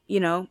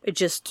 it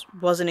just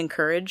wasn't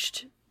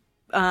encouraged.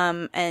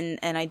 And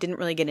I didn't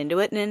really get into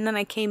it. And then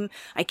I came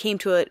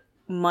to it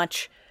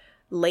much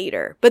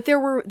later. But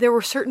there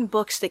were certain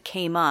books that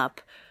came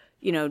up,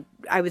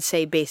 I would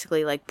say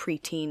basically like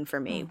preteen for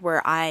me,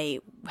 where I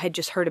had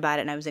just heard about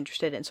it and I was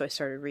interested in, so I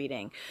started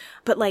reading.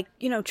 But like,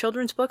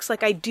 children's books,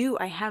 like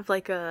I have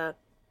like a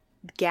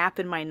gap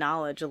in my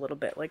knowledge a little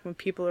bit, like when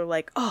people are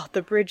like, oh,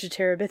 The Bridge to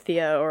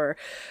Terabithia or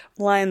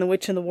Lion, the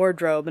Witch, and the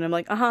Wardrobe, and I'm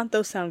like,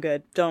 those sound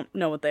good, don't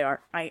know what they are.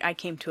 I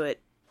came to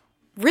it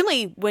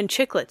really when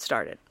Chick Lit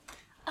started.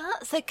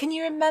 So can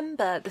you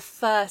remember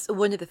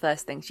one of the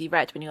first things you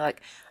read when you're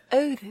like,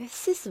 oh,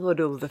 this is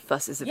what all the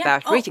fuss is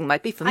about. Reading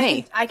might be for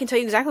me. I can tell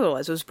you exactly what it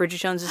was. It was Bridget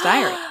Jones's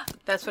Diary.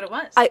 That's what it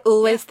was. I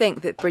always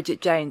think that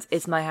Bridget Jones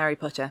is my Harry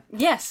Potter.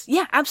 Yes.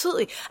 Yeah,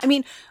 absolutely. I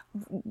mean,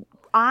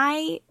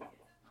 I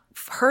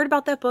heard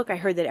about that book. I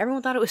heard that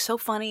everyone thought it was so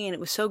funny and it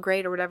was so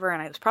great or whatever.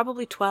 And I was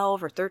probably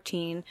 12 or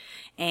 13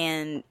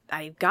 and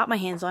I got my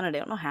hands on it. I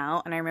don't know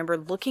how. And I remember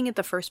looking at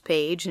the first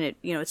page and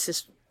it's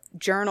this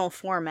journal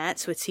format,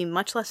 so it seemed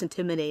much less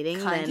intimidating.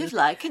 Kind of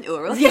like an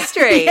oral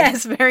history.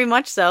 Yes, very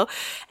much so.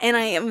 And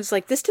I was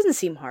like, this doesn't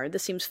seem hard.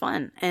 This seems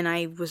fun. And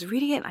I was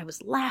reading it and I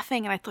was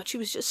laughing and I thought she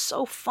was just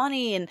so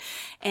funny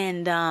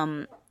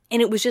and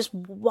it was just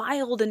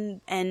wild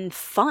and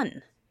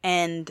fun.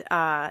 And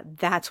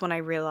that's when I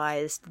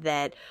realized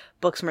that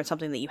books weren't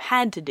something that you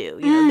had to do.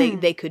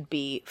 They could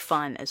be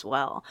fun as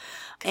well.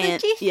 And I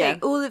do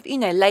think all of,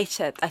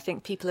 later, I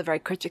think people are very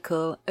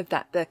critical of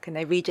that book and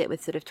they read it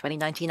with sort of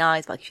 2019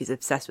 eyes, like she's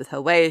obsessed with her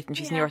weight and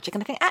she's neurotic.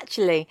 And I think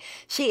actually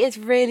she is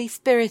really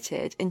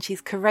spirited and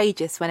she's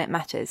courageous when it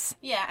matters.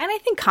 Yeah, and I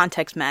think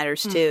context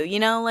matters too.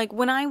 Like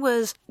when I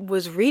was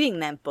reading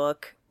that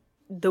book,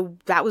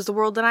 that was the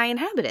world that I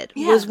inhabited.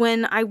 Was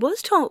when I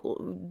was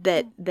told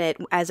that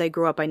as I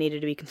grew up I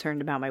needed to be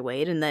concerned about my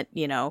weight, and that,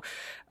 you know,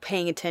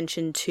 paying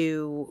attention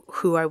to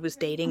who I was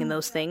dating and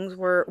those things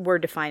were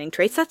defining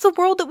traits. That's the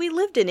world that we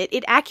lived in.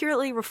 It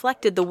accurately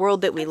reflected the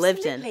world that we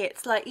lived in.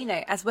 It's like, you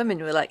know, as women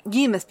we're like,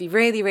 you must be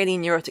really, really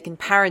neurotic and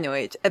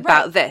paranoid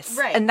about this.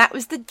 Right. And that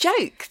was the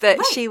joke that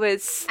she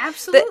was.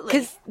 Absolutely.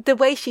 Because the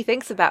way she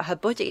thinks about her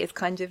body is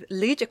kind of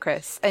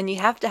ludicrous, and you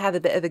have to have a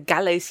bit of a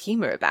gallows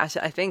humour about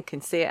it, I think,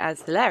 and see it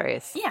as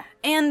hilarious. Yeah.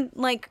 And,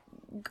 like,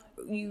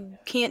 you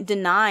can't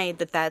deny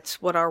that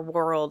that's what our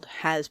world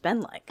has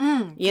been like.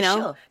 You know,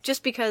 sure.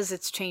 Just because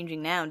it's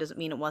changing now doesn't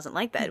mean it wasn't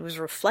like that. It was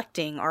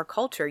reflecting our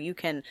culture. You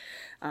can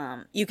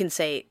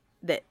say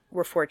that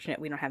we're fortunate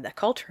we don't have that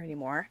culture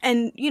anymore.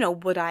 And, you know,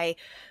 would I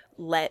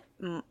let,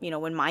 you know,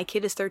 when my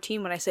kid is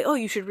 13, when I say, oh,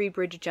 you should read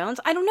Bridget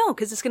Jones, I don't know,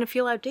 because it's going to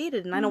feel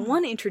outdated, and I don't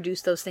want to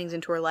introduce those things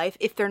into her life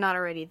if they're not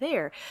already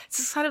there.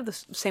 It's kind of the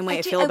same way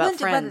I feel about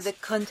Friends. I wonder whether the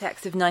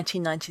context of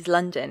 1990s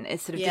London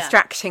is sort of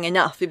distracting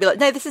enough. You'd be like,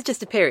 no, this is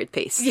just a period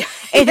piece. Yeah,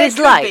 it is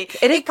Pride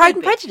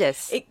and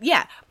Prejudice.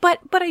 But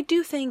I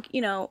do think,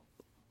 you know,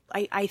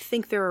 I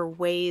think there are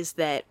ways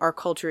that our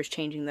culture is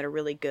changing that are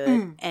really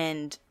good,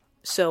 and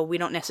so we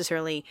don't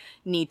necessarily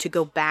need to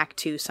go back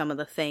to some of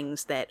the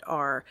things that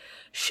are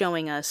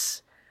showing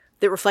us,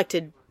 that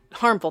reflected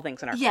harmful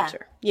things in our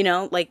culture. You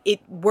know, like, it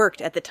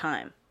worked at the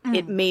time.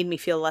 It made me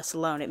feel less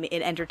alone.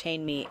 It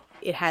entertained me.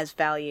 It has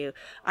value.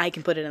 I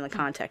can put it in the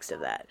context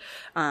of that.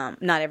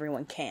 Not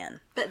everyone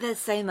can. But there's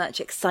so much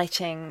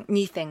exciting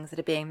new things that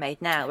are being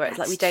made now, where it's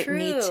like we don't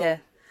need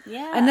to.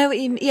 Yeah. I know what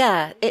you mean.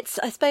 Yeah, it's,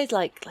 I suppose,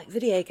 like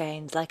video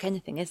games, like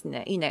anything, isn't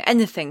it? You know,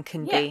 anything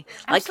can be,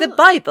 like the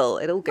Bible.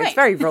 It all goes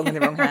very wrong in the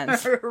wrong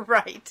hands.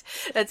 Right.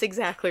 That's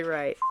exactly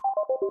right.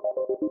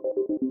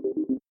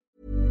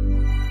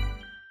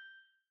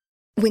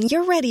 When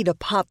you're ready to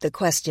pop the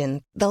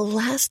question, the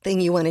last thing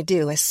you want to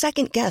do is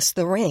second-guess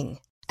the ring.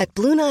 At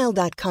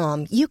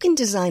BlueNile.com, you can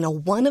design a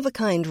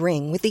one-of-a-kind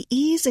ring with the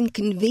ease and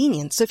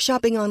convenience of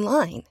shopping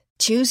online.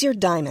 Choose your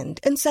diamond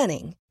and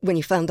setting. When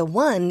you find the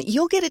one,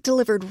 you'll get it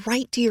delivered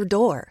right to your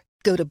door.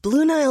 Go to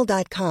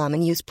BlueNile.com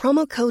and use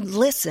promo code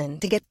LISTEN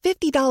to get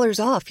 $50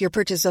 off your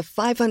purchase of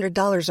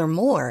 $500 or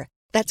more.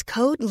 That's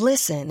code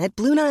LISTEN at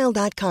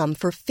BlueNile.com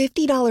for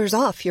 $50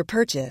 off your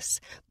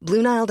purchase.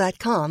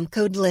 BlueNile.com,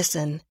 code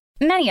LISTEN.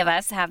 Many of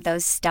us have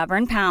those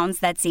stubborn pounds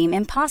that seem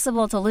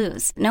impossible to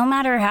lose, no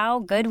matter how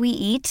good we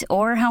eat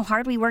or how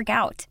hard we work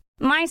out.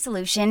 My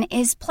solution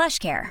is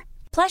PlushCare.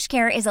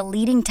 PlushCare is a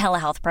leading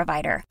telehealth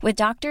provider with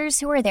doctors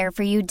who are there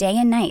for you day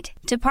and night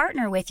to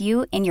partner with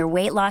you in your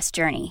weight loss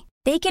journey.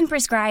 They can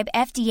prescribe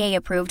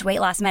FDA-approved weight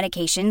loss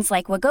medications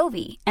like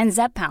Wegovy and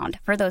Zepbound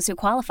for those who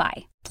qualify.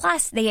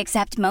 Plus, they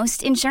accept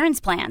most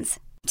insurance plans.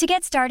 To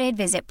get started,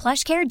 visit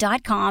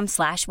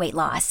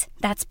plushcare.com/weightloss.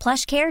 That's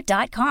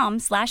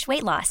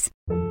plushcare.com/weightloss.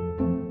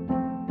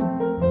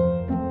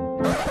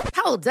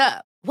 Hold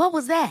up. What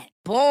was that?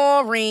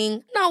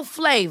 Boring. No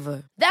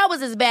flavor. That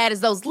was as bad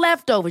as those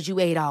leftovers you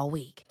ate all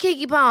week.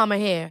 Keke Palmer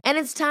here. And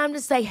it's time to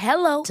say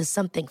hello to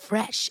something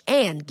fresh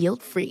and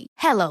guilt-free.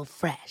 Hello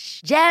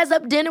Fresh. Jazz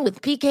up dinner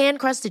with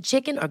pecan-crusted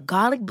chicken or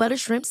garlic butter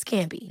shrimp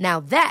scampi. Now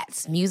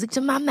that's music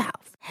to my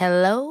mouth.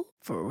 Hello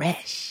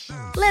Fresh.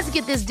 Let's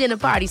get this dinner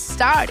party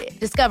started.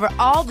 Discover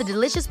all the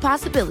delicious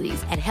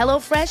possibilities at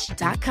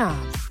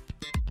HelloFresh.com.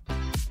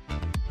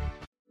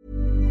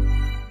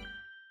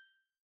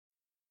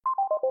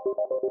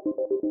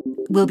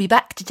 We'll be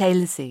back to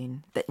Taylor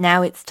soon, but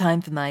now it's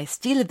time for my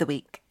Steal of the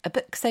Week, a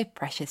book so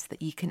precious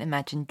that you can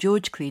imagine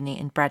George Clooney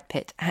and Brad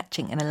Pitt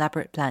hatching an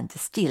elaborate plan to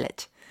steal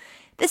it.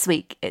 This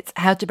week, it's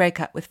How to Break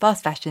Up with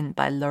Fast Fashion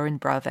by Lauren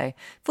Bravo,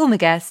 former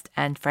guest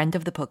and friend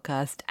of the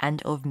podcast and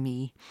of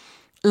me.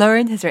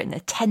 Lauren has written a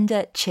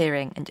tender,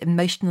 cheering and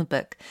emotional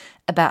book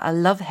about a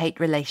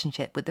love-hate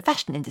relationship with the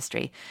fashion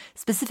industry,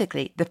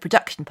 specifically the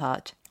production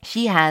part.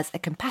 She has a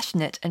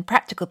compassionate and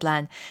practical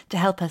plan to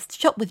help us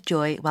shop with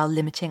joy while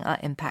limiting our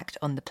impact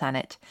on the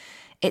planet.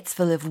 It's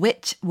full of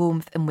wit,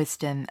 warmth and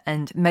wisdom,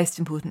 and most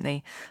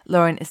importantly,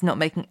 Lauren is not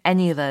making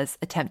any of us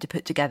attempt to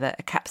put together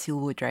a capsule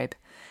wardrobe.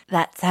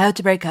 That's How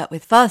to Break Up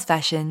with Fast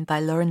Fashion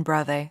by Lauren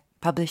Bravo,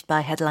 published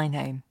by Headline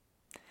Home.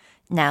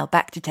 Now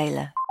back to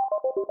Taylor.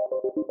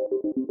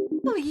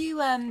 Oh,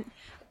 you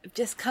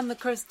just come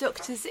across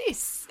Dr.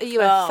 Seuss. Are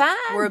you a fan?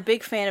 We're a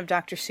big fan of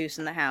Dr. Seuss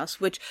in the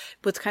house, which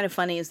what's kind of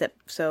funny is that,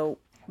 so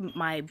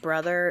my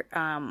brother,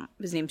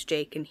 his name's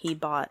Jake, and he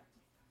bought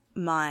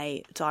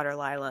my daughter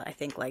Lila, I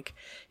think, like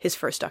her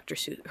first Dr.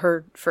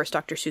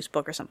 Seuss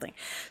book or something.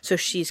 So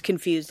she's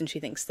confused and she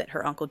thinks that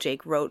her Uncle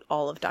Jake wrote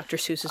all of Dr.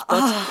 Seuss's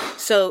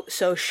books.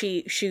 So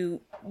she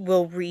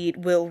will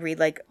read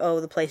like,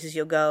 oh, The Places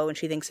You'll Go, and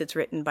she thinks it's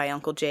written by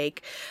Uncle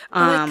Jake.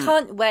 I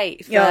can't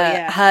wait for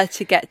her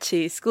to get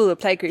to school or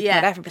playgroup and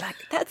whatever and be like,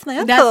 that's my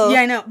uncle.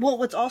 I know. Well,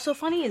 what's also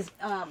funny is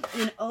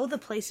in Oh, The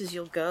Places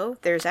You'll Go,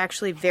 there's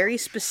actually very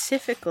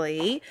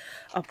specifically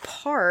a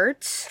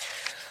part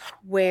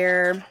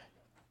where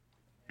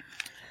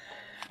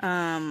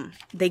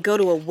They go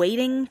to a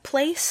waiting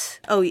place.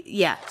 Oh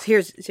yeah,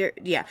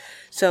 yeah.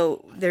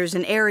 So there's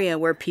an area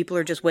where people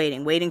are just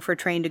waiting for a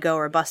train to go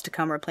or a bus to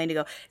come or a plane to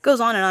go. It goes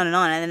on and on and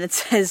on, and then it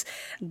says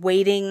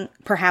waiting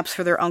perhaps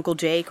for their Uncle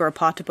Jake or a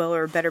pot to boil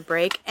or a better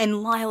break.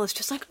 And Lyle is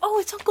just like, oh,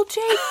 it's Uncle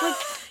Jake. Like,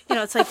 you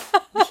know, it's like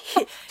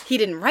he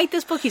didn't write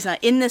this book. He's not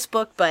in this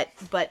book, but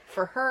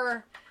for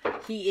her,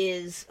 he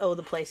is. Oh,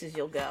 the places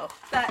you'll go.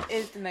 That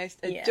is the most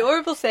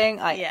adorable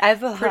thing I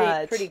ever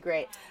heard. Pretty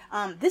great.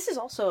 This is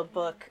also a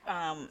book,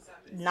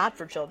 not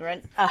for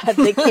children,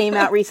 that came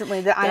out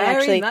recently that I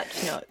actually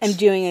am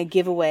doing a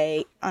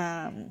giveaway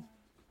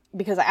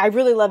because I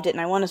really loved it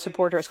and I want to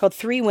support her. It's called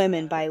 3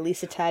 Women by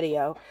Lisa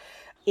Taddeo.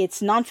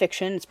 It's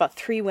nonfiction. It's about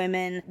 3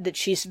 women that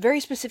she's very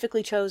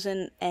specifically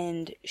chosen,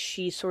 and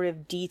she sort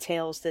of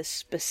details this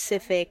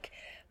specific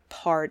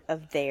part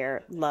of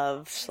their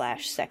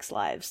love/sex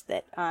lives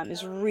that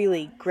is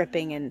really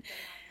gripping and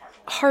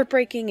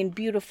heartbreaking and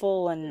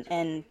beautiful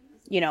and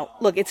you know,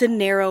 look, it's a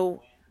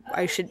narrow.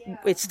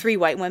 It's 3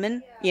 white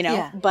women, you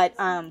know, but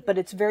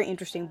it's a very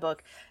interesting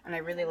book, and I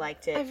really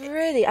liked it.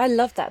 I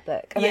love that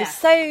book, and I'm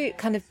so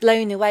kind of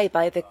blown away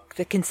by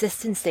the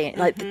consistency,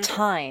 like the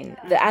time.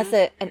 That as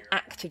an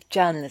act of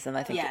journalism,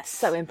 I think it's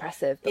so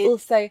impressive. But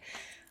also,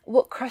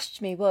 what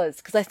crushed me was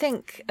because I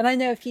think, and I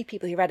know a few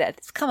people who read it.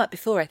 It's come up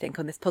before, I think,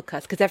 on this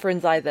podcast because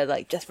everyone's either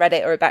like just read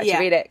it or about to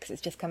read it because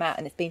it's just come out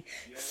and it's been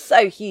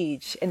so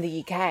huge in the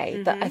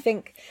UK that I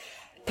think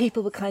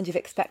people were kind of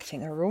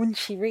expecting a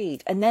raunchy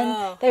read, and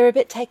then they were a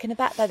bit taken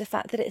aback by the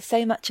fact that it's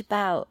so much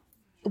about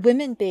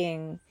women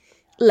being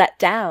let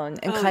down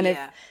and kind of,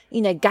 you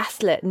know,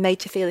 gaslit and made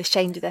to feel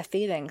ashamed of their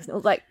feelings,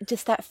 like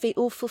just that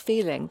awful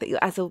feeling that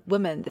you're, as a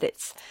woman, that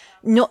it's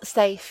not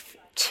safe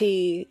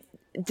to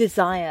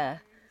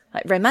desire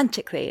like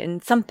romantically.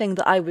 And something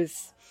that I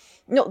was,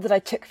 not that I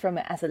took from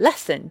it as a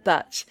lesson,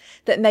 but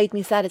that made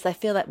me sad is I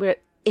feel like we're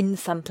in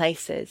some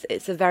places,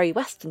 it's a very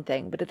Western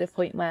thing, but at a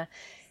point where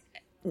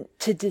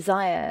to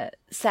desire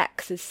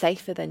sex is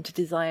safer than to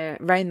desire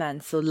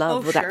romance or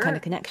love or that kind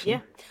of connection. Yeah.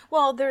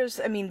 Well,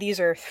 these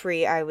are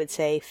 3, I would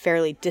say,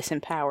 fairly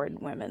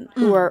disempowered women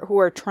who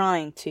are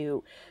trying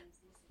to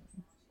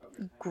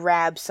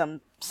grab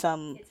some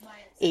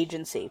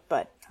agency,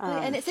 but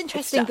and it's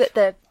interesting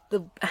that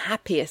the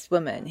happiest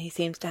woman who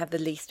seems to have the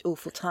least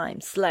awful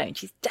time, Sloane,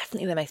 she's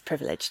definitely the most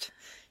privileged.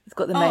 It's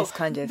got the most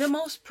kind of... The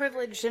most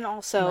privileged, and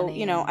also,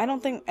 you know, I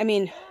don't think... I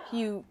mean,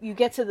 you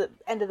get to the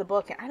end of the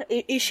book, and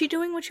is she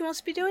doing what she wants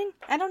to be doing?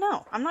 I don't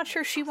know. I'm not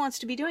sure she wants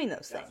to be doing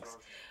those things.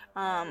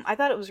 I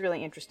thought it was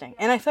really interesting.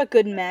 And I thought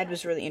Good and Mad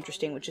was really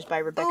interesting, which is by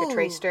Rebecca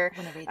Traister.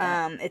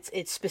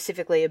 It's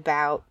specifically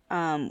about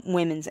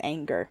women's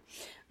anger.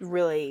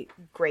 Really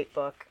great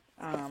book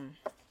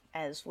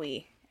as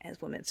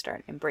women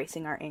start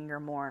embracing our anger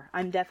more.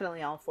 I'm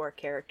definitely all for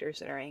characters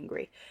that are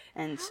angry.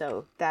 And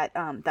so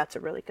that's a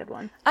really good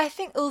one. I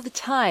think all the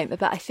time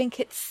about, I think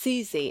it's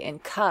Susie in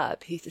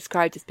Curb, who's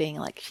described as being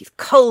like, she's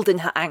cold in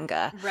her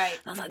anger. Right.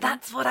 And I was like,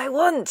 that's what I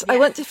want. Yeah. I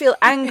want to feel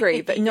angry,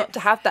 but not to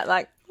have that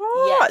like,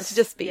 to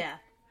just be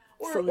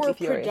or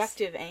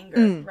productive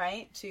anger,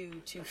 right?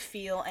 To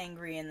feel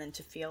angry and then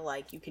to feel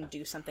like you can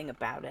do something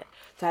about it.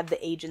 To have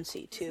the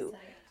agency to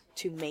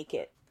make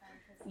it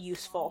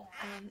useful.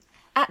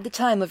 At the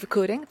time of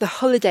recording, the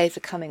holidays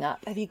are coming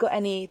up. Have you got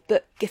any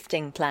book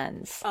gifting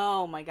plans?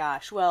 Oh my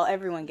gosh. Well,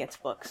 everyone gets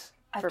books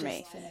for me. I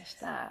just finished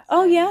that.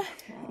 Oh, yeah?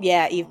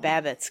 Yeah, Eve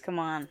Babbitt's. Come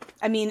on.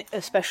 I mean,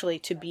 especially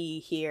to be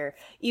here.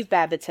 Eve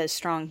Babbitt's has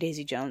strong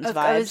Daisy Jones vibes.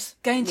 I was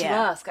going to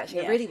ask,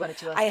 actually. I really wanted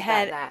to ask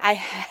about that. I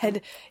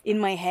had in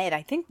my head,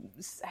 I think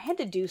I had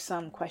to do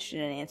some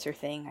question and answer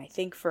thing, I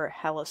think for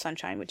Hello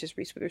Sunshine, which is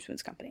Reese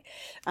Witherspoon's company.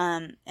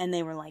 And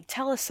they were like,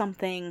 tell us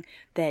something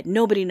that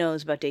nobody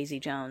knows about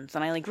Daisy Jones.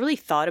 And I like really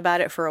thought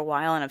about it for a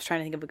while, and I was trying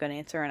to think of a good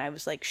answer, and I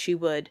was like, she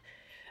would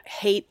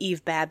hate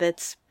Eve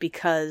Babbitt's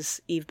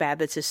because Eve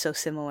Babbitt's is so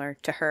similar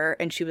to her,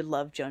 and she would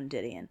love Joan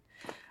Didion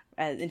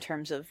in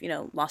terms of, you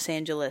know, Los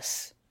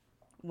Angeles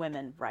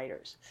women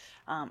writers.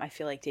 I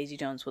feel like Daisy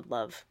Jones would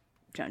love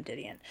Joan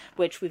Didion,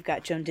 which we've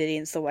got Joan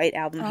Didion's The White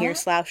Album here,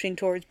 Slouching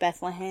Towards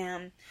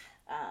Bethlehem,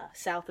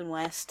 South and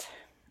West,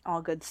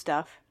 all good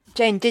stuff.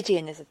 Joan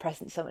Didion is a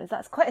present someone.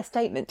 That's quite a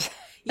statement.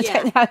 I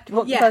don't know how to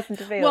want the person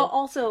to feel. Well,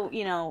 also,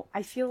 you know,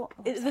 I feel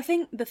the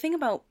thing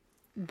about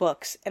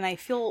books, and I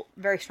feel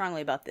very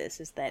strongly about this,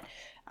 is that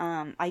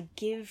I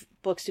give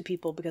books to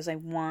people because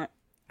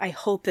I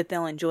hope that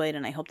they'll enjoy it,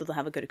 and I hope that they'll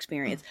have a good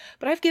experience.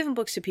 But I've given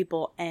books to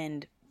people,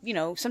 and you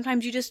know,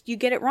 sometimes you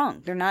get it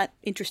wrong. They're not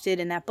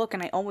interested in that book,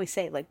 and I always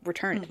say, like,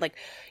 return it. Like,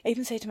 I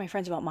even say to my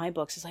friends about my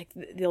books, it's like,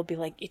 they'll be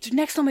like, it's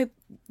next on my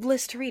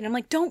list to read. And I'm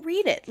like, don't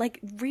read it. Like,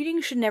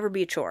 reading should never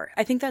be a chore.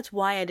 I think that's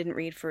why I didn't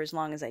read for as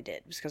long as I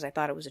did, was because I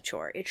thought it was a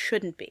chore. It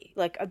shouldn't be.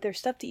 Like, there's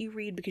stuff that you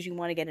read because you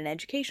want to get an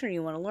education or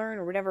you want to learn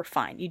or whatever,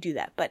 fine, you do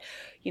that. But,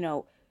 you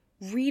know,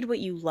 read what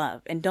you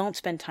love and don't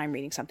spend time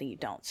reading something you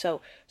don't. So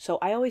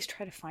I always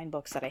try to find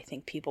books that I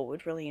think people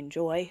would really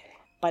enjoy.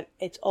 but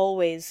it's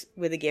always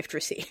with a gift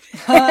receipt.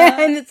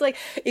 And it's like,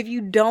 if you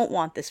don't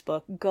want this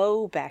book,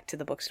 go back to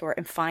the bookstore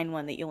and find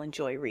one that you'll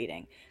enjoy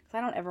reading. Because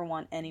I don't ever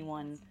want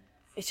anyone,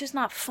 it's just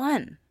not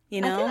fun,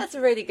 you know? I think that's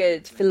a really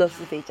good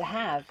philosophy to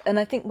have. And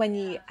I think when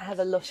you have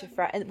a lot of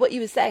friends, and what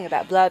you were saying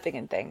about blurbing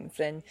and things,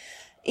 and,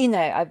 you know,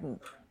 I'm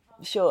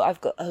sure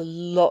I've got a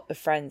lot of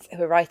friends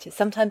who are writers.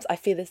 Sometimes I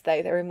feel as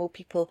though there are more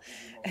people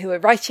who are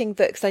writing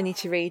books I need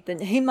to read than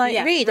who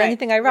might read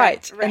anything I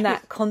write. Right. And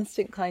that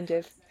constant kind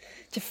of,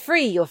 to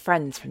free your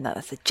friends from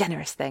that's a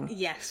generous thing.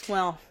 Yes,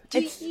 well...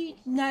 Do you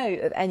know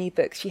of any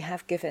books you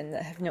have given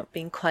that have not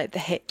been quite the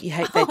hit you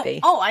hoped they'd be?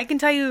 Oh, I can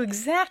tell you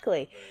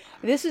exactly.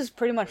 This is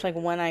pretty much like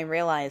when I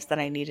realized that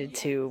I needed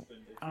to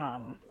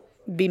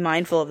be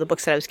mindful of the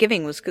books that I was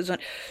giving, was because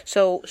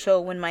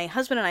when my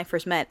husband and I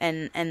first met,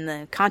 and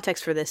the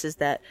context for this is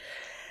that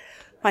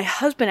my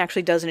husband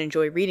actually doesn't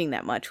enjoy reading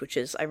that much, which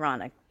is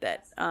ironic.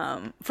 That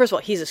first of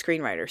all, he's a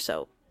screenwriter,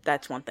 so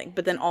that's one thing.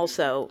 But then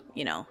also,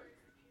 you know,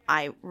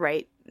 I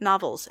write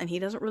novels, and he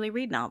doesn't really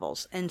read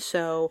novels. And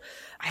so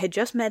I had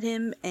just met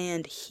him,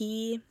 and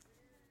he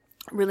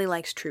really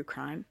likes true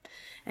crime,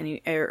 and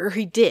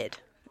he did.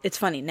 It's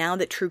funny, now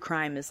that true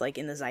crime is like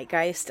in the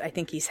zeitgeist, I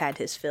think he's had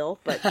his fill,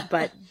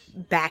 but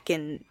back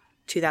in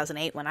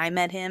 2008 when I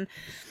met him,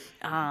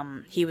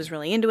 he was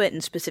really into it,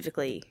 and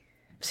specifically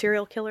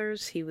serial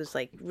killers. He was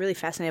like really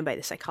fascinated by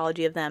the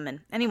psychology of them. And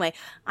anyway,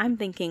 I'm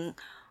thinking,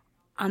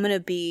 I'm going to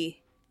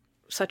be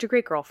such a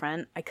great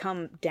girlfriend. I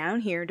come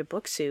down here to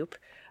Book Soup,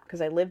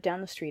 because I lived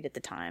down the street at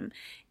the time,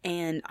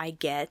 and I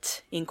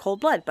get In Cold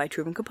Blood by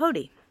Truman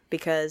Capote,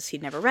 because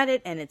he'd never read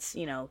it, and it's,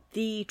 you know,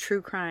 the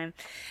true crime.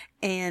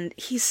 And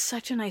he's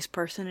such a nice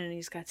person, and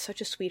he's got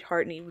such a sweet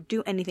heart, and he would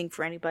do anything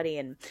for anybody.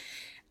 And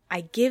I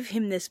give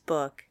him this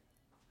book,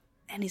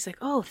 and he's like,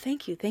 oh,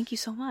 thank you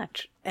so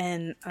much.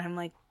 And I'm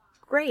like,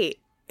 great.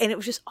 And it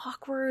was just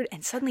awkward,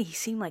 and suddenly he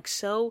seemed like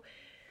so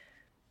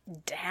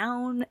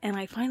down, and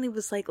I finally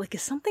was like,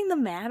 is something the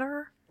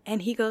matter?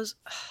 And he goes,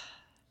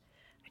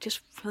 I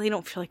just really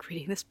don't feel like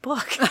reading this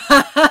book.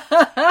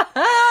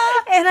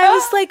 And I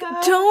was like,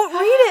 don't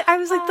read it. I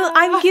was like,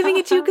 I'm giving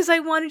it to you because I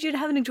wanted you to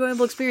have an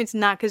enjoyable experience,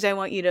 not because I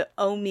want you to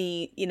owe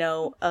me, you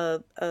know,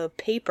 a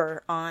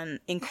paper on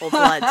In Cold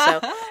Blood.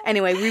 So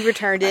anyway, we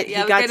returned it. He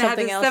got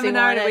something else he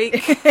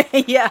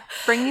wanted. Yeah.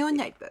 Bring you a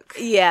notebook.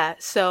 Yeah.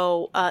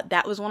 So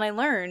that was when I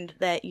learned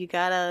that you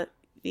gotta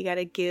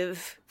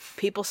give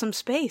people some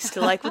space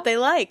to like what they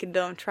like, and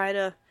don't try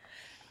to.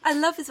 I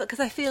love this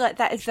because I feel like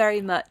that is very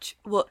much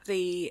what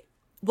the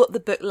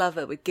book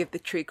lover would give the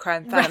true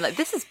crime fan. Right. Like,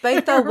 this is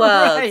both our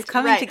worlds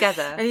coming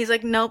together. And he's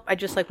like, nope, I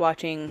just like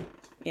watching,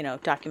 you know,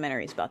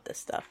 documentaries about this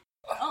stuff.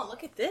 Oh,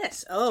 look at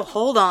this. Oh,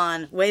 hold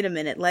on. Wait a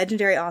minute.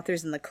 Legendary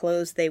authors and the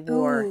clothes they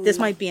wore. Ooh. This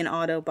might be an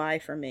auto buy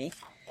for me.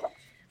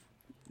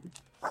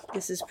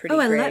 This is pretty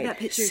great. I like that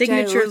picture.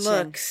 Signature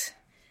looks.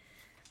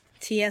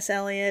 T.S.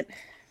 Eliot.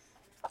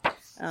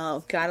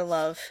 Oh, gotta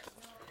love.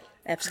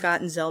 F.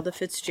 Scott and Zelda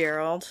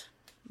Fitzgerald.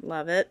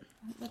 Love it.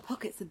 The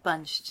pockets are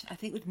bunched, I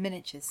think, with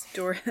miniatures.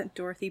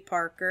 Dorothy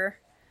Parker,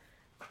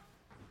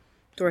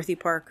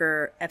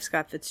 F.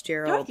 Scott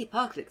Fitzgerald. Dorothy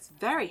Parker looks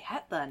very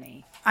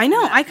Hepburn-y. I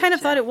know. I kind of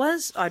thought it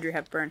was Audrey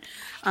Hepburn.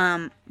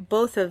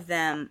 Both of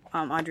them,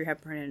 Audrey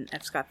Hepburn and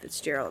F. Scott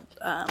Fitzgerald,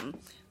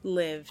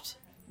 lived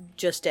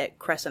just at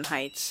Crescent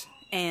Heights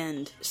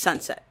and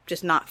Sunset,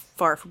 just not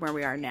far from where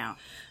we are now.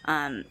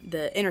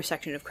 The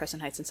intersection of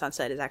Crescent Heights and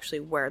Sunset is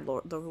actually where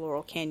the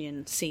Laurel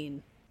Canyon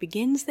scene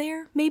begins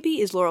there,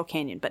 maybe, is Laurel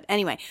Canyon. But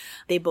anyway,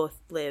 they both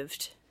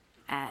lived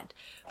at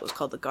what was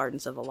called the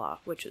Gardens of Allah,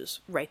 which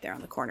is right there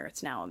on the corner.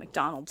 It's now a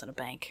McDonald's and a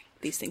bank.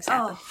 These things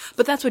happen.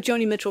 But that's what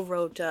Joni Mitchell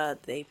wrote.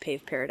 They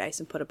paved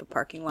paradise and put up a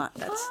parking lot.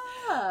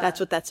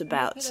 That's what that's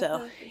about.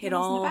 So it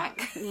all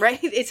right.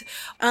 It's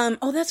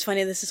that's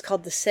funny. This is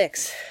called The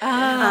Six.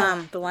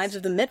 The Lives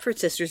of the Mitford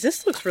Sisters.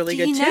 This looks really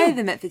good too. Do you know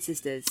the Mitford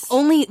Sisters?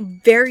 Only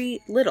very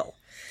little.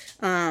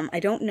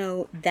 I don't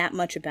know that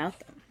much about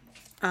them.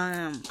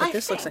 But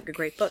this looks like a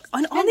great book.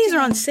 All these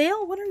are on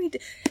sale? What are we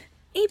doing?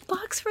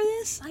 $8 for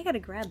this? I gotta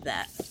grab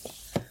that.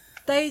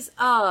 Those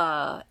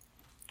are...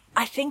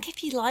 I think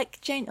if you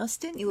like Jane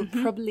Austen, you will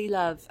probably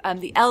love...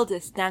 the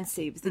eldest,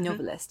 Nancy, was the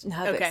novelist, and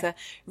her books are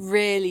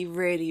really,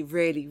 really,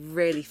 really,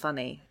 really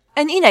funny.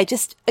 And, you know,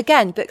 just,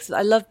 again,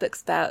 I love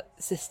books about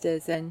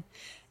sisters, and,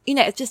 you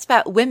know, it's just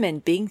about women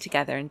being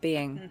together and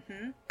being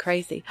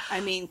crazy. I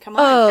mean, come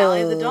on,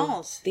 Valley of the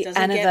Dolls. The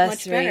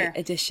anniversary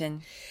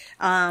edition.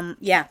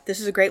 This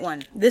is a great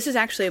one. This is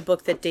actually a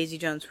book that Daisy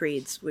Jones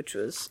reads, which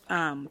was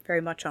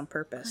very much on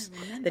purpose.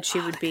 That she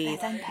would be...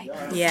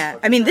 Yeah.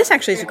 I mean, this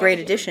actually is a great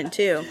edition,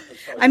 too.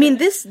 I mean,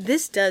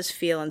 this does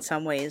feel in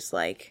some ways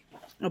like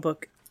a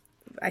book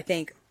I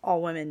think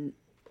all women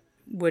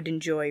would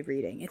enjoy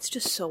reading. It's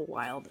just so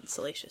wild and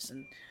salacious.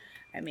 And,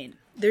 I mean,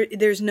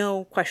 there's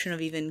no question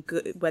of even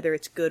whether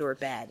it's good or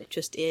bad. It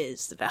just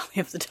is The Valley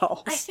of the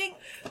Dolls. I think,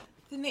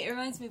 for me, it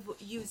reminds me of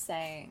what you were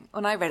saying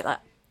when I read it, like,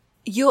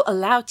 you're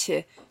allowed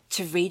to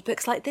to read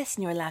books like this,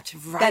 and you're allowed to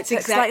write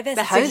books like this.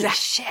 Holy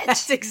shit.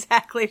 That's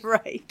exactly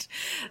right.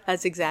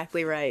 That's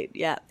exactly right.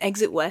 Yeah.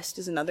 Exit West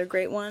is another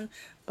great one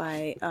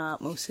by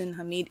Mohsin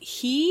Hamid.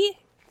 He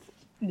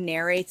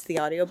narrates the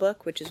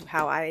audiobook, which is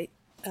how I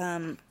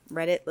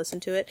read it,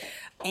 listened to it.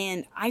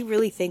 And I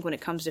really think when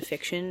it comes to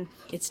fiction,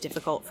 it's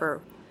difficult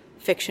for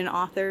fiction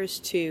authors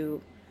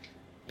to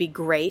be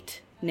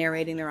great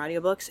narrating their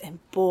audiobooks, and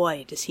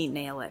boy, does he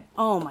nail it.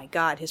 Oh my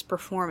God, his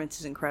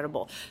performance is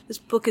incredible. This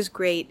book is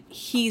great.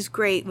 He's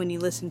great when you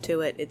listen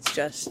to it. It's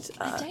just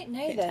I don't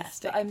know fantastic. this,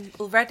 but I'm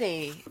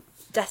already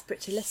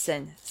desperate to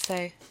listen,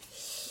 so...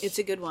 It's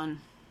a good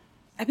one.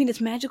 I mean, it's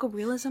magical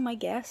realism, I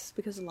guess,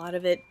 because a lot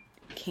of it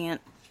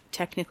can't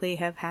technically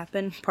have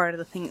happened. Part of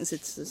the thing is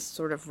it's this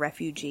sort of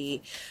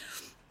refugee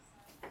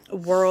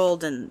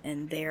world,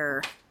 and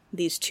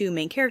these two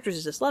main characters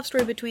is this love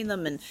story between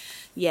them, and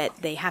yet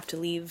they have to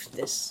leave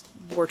this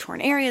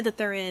war-torn area that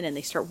they're in, and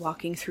they start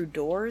walking through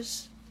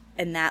doors,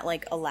 and that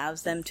like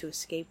allows them to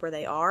escape where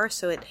they are.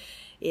 So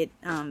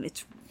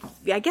it's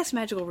I guess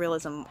magical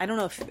realism. I don't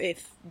know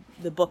if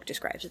the book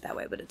describes it that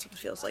way, but it's what it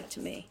feels like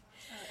to me.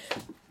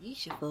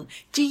 Beautiful.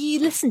 Do you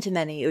listen to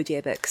many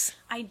audiobooks?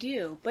 I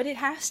do, but it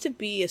has to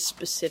be a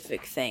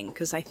specific thing,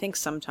 because I think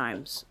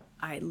sometimes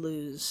I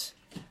lose...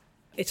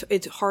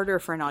 It's harder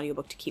for an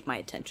audiobook to keep my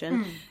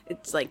attention.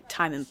 It's like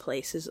time and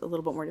place is a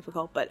little bit more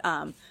difficult,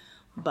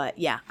 but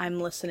yeah, I'm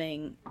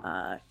listening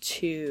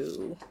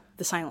to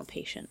The Silent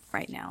Patient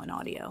right now in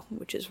audio,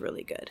 which is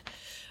really good.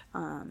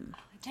 I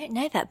don't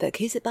know that book.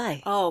 Who's it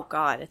by? Oh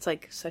God, it's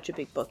like such a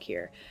big book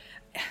here.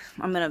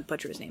 I'm gonna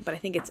butcher his name, but I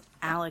think it's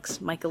Alex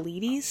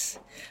Michaelides.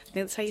 I think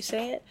that's how you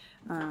say it.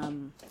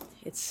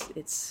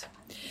 It's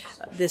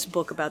this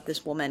book about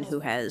this woman who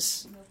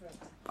has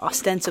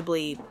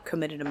ostensibly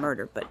committed a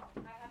murder, but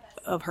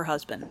of her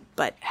husband,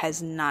 but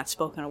has not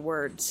spoken a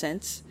word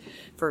since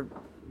for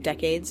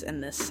decades,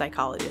 and this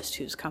psychologist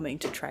who's coming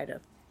to try to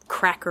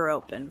crack her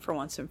open for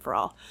once and for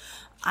all.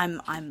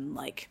 I'm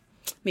like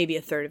maybe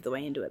a third of the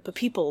way into it, but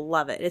people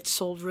love it. It's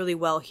sold really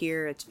well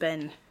here. It's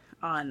been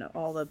on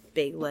all the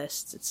big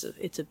lists.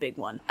 It's a big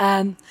one.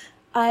 I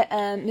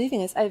am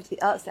moving us over to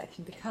the art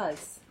section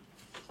because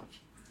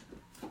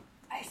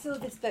I saw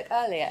this book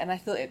earlier and I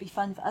thought it would be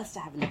fun for us to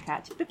have a look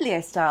at.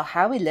 Biblio-style,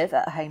 How We Live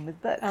at Home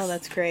with Books. Oh,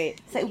 that's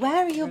great. So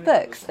where are your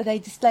books? Are they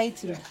displayed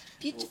sort of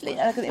beautifully,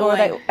 or are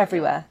they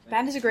everywhere?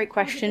 That is a great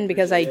question,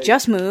 because I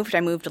just moved.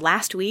 I moved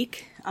last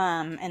week,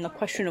 and the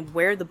question of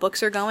where the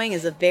books are going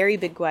is a very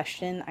big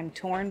question. I'm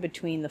torn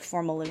between the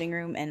formal living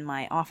room and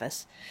my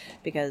office,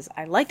 because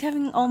I liked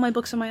having all my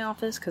books in my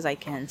office because I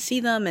can see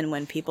them, and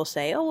when people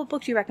say, oh, what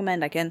book do you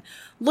recommend, I can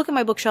look at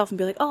my bookshelf and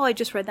be like, oh, I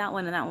just read that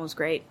one and that one was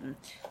great, and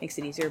it makes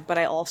it easier. But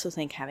I also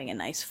think having a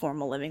nice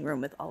formal living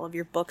room with all of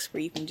your books where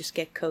you can just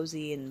get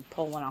cozy and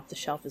pull one off the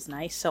shelf is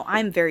nice. So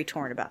I'm very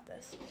torn about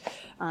this.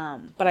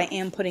 But I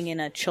am putting in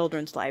a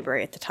children's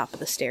library at the top of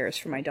the stairs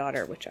for my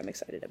daughter, which I'm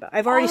excited about.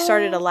 I've already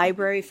started a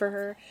library for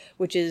her,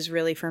 which is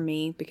really for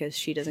me, because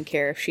she doesn't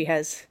care if she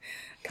has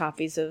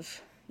copies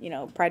of,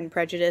 Pride and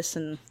Prejudice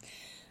and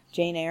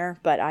Jane Eyre,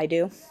 but I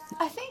do.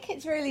 I think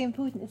it's really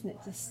important, isn't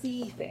it, to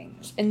see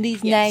things in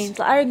these names.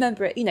 Like, I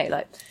remember it,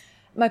 like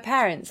my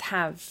parents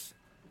have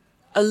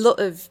a lot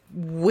of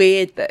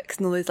weird books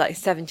and all those like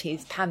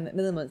 70s Pam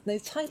Macmillan ones, and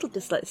those titles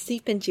just like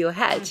seep into your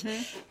head,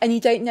 and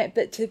you don't know,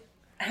 but to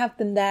have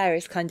them there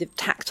as kind of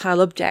tactile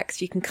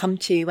objects you can come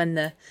to when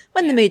the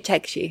mood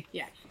takes you.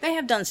 Yeah. They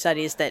have done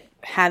studies that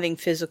having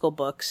physical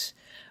books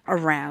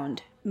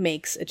around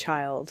makes a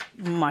child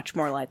much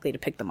more likely to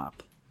pick them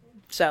up.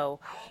 So,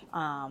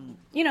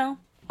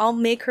 I'll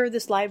make her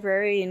this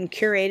library and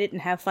curate it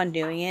and have fun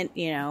doing it,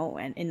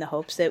 and in the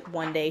hopes that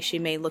one day she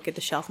may look at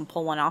the shelf and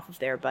pull one off of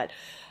there. But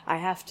I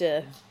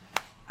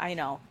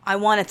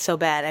want it so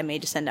bad I may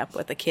just end up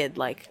with a kid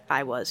like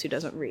I was who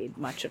doesn't read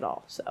much at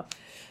all. So,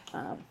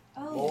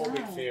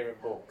 morbid fear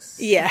of books.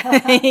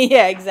 Yeah,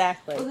 yeah,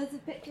 exactly. Well, there's a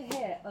picture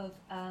here of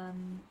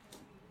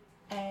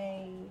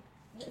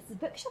it's a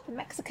bookshop in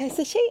Mexico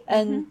City,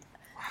 and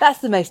that's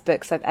the most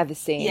books I've ever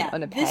seen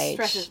on a page. This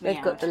stresses me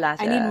They've got out. the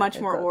ladder. I need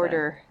much more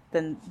order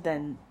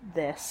than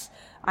this.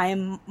 I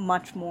am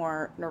much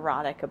more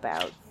neurotic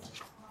about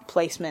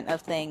placement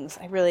of things.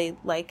 I really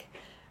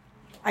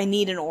I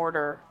need an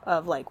order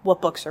of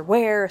what books are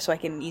where, so I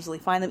can easily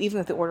find them, even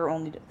if the order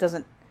only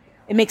doesn't.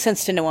 It makes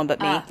sense to no one but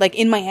me.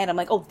 In my head, I'm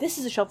like, oh, this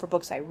is a shelf for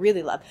books I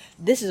really love.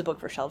 This is a book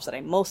for shelves that I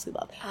mostly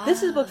love.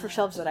 This is a book for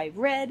shelves that I've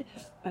read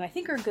and I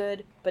think are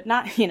good, but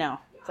not,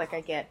 it's like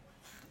I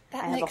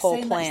have a whole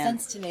so plan.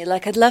 Much sense to me.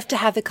 I'd love to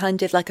have a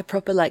kind of a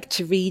proper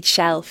to read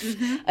shelf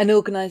and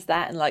organise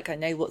that, and I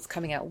know what's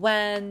coming out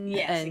when.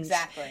 Yes, and,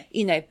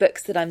 exactly.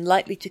 Books that I'm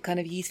likely to kind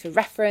of use for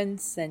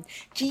reference. And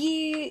do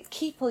you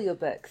keep all your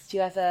books? Do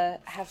you ever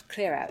have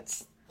clear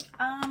outs?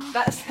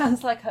 That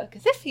sounds like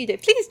because if you do,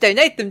 please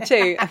donate them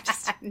too. I'm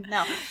just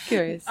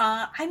curious.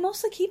 I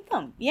mostly keep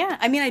them. Yeah,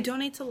 I mean, I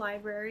donate to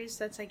libraries.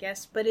 That's I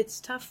guess, but it's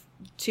tough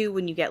too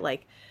when you get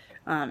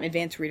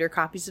advanced reader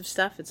copies of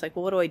stuff. It's like,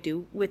 well, what do I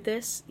do with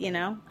this?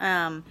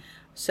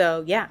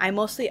 So yeah, I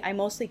mostly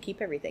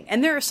keep everything.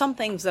 And there are some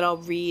things that I'll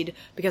read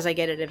because I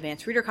get an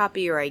advanced reader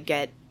copy, or I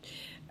get,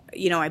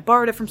 I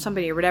borrowed it from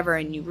somebody or whatever,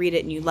 and you read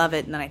it and you love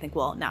it, and then I think,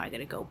 well, now I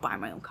gotta go buy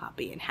my own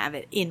copy and have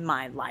it in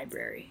my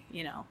library,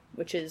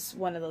 which is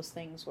one of those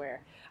things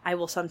where I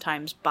will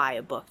sometimes buy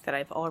a book that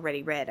I've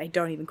already read. I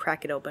don't even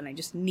crack it open. I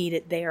just need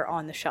it there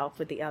on the shelf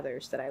with the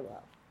others that I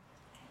love.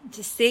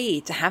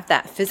 To have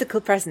that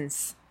physical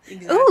presence.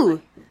 Exactly.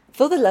 Ooh,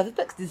 for the love of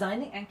books,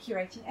 designing and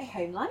curating a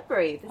home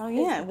library.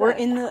 We're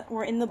in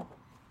the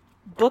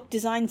book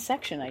design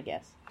section, I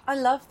guess. I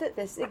love that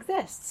this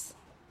exists.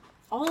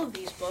 All of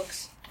these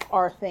books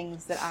are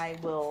things that I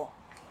will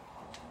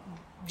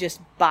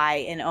just buy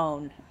and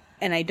own,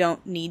 and I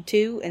don't need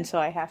to, and so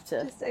I have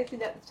to just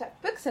open up the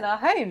chapter books in our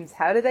homes.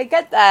 How do they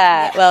get there?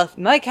 Yeah. Well,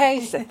 in my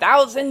case,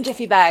 1,000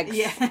 Jiffy bags.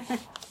 Yeah.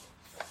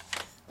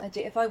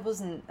 If I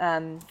wasn't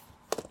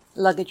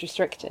luggage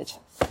restricted.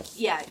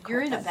 Yeah,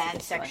 you're in a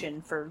bad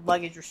section for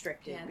luggage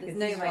restricted. Yeah, there's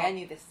no way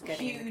any of this is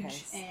getting in the huge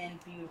case.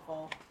 And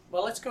beautiful.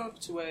 Well, let's go over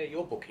to where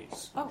your book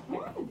is.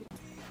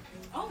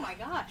 Oh my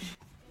gosh.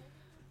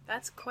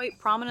 That's quite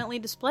prominently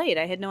displayed.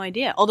 I had no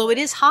idea. Although it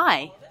is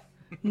high.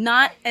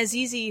 Not as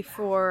easy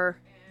for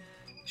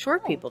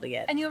short people to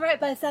get. And you're right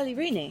by Sally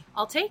Rooney.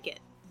 I'll take it.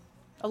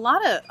 A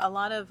lot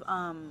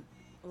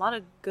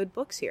of good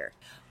books here.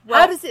 Well,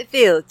 how does it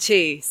feel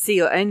to see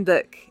your own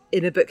book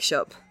in a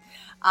bookshop?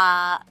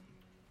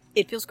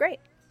 It feels great.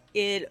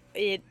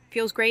 It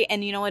feels great,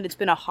 and you know what? It's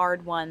been a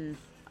hard-won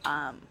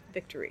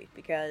victory,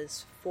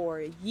 because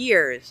for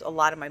years, a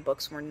lot of my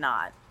books were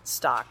not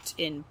stocked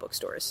in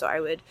bookstores. So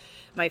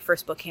my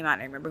first book came out,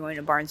 and I remember going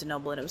to Barnes &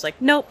 Noble, and it was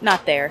like, nope,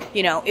 not there.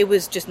 It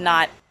was just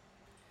not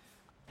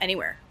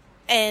anywhere.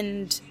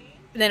 And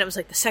then it was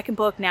like the second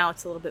book, now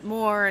it's a little bit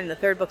more, and the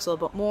third book's a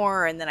little bit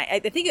more, and then I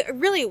think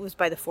it was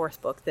by the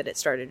fourth book that it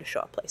started to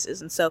show up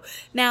places. And so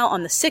now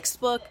on the sixth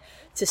book,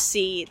 to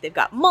see they've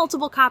got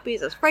multiple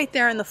copies, it's right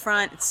there in the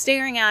front, it's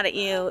staring out at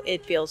you,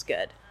 it feels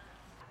good.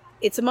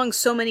 It's among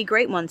so many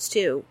great ones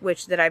too,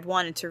 that I've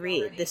wanted to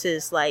read. This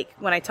is like,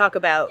 when I talk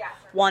about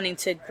wanting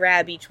to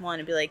grab each one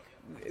and be like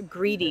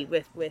greedy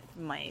with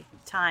my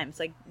time, it's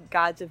like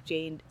Gods of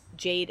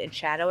Jade and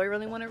Shadow I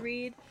really want to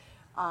read.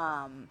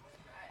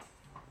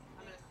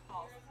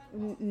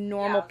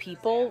 Normal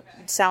People,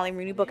 Sally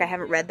Rooney book, I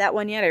haven't read that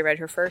one yet. I read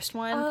her first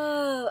one.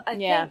 Oh, I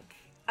think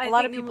a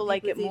lot of people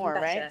like it more,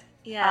 right?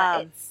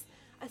 Yeah,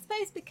 I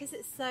suppose because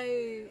it's so...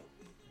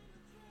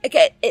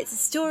 Okay, it's a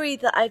story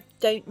that I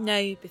don't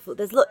know before.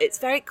 It's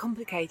very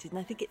complicated, and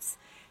I think it's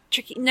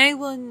tricky. No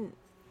one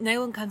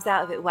comes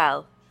out of it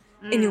well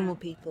in Normal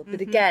People.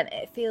 But again,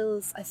 it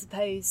feels, I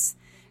suppose,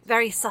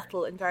 very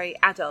subtle and very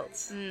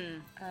adult.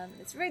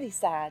 It's really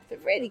sad,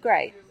 but really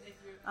great.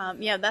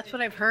 Yeah, that's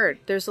what I've heard.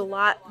 There's a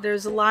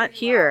lot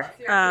here.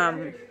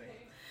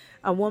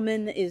 A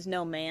Woman Is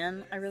No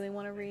Man, I really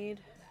want to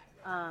read.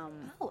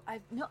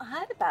 I've not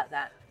heard about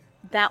that.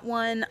 That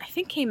one, I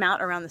think, came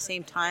out around the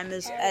same time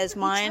as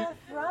mine.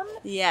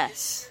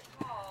 Yes.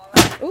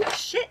 Oh,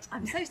 shit.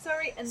 I'm so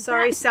sorry. And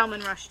sorry,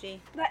 Salman Rushdie.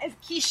 That is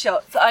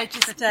Quichotte that I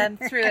just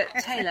threw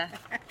at Taylor.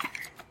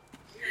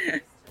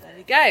 There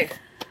we go.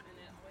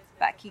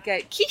 Back you go.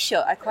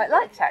 Quichotte, I quite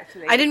liked,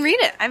 actually. I didn't read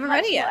it. I haven't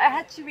read it yet. I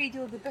had to read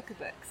all the Booker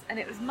books, and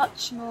it was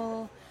much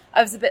more...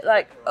 I was a bit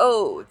like,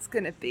 it's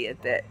going to be a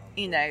bit,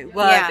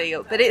 worthy.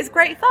 Yeah. But it was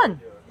great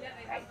fun.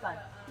 Great fun.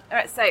 All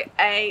right, so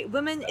A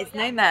Woman Is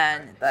No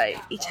Man by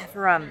Ita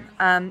Farum.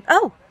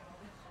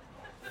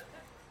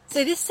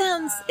 So this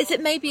sounds... Is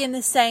it maybe in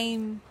the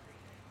same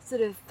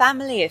sort of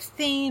family of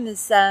theme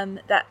as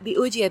the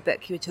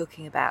audiobook you were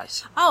talking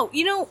about? Oh,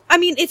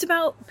 it's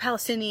about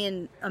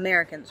Palestinian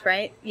Americans,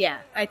 right? Yeah,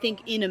 I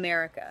think in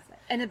America.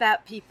 And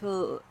about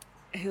people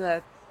who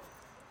have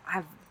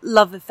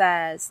love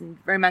affairs and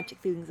romantic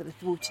feelings that are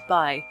thwarted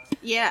by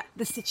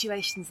the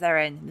situations they're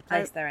in and the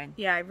place they're in.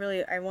 Yeah,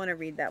 I want to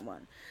read that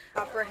one.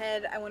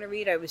 Copperhead, I want to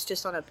read. I was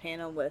just on a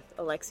panel with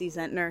Alexei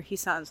Zentner. He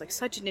sounds like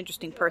such an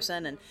interesting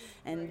person,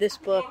 and this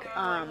book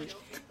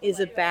is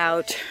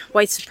about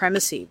white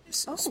supremacy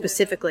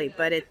specifically.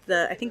 But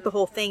I think the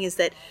whole thing is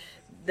that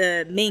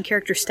the main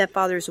character's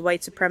stepfather is a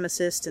white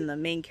supremacist, and the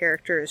main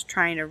character is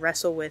trying to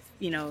wrestle with,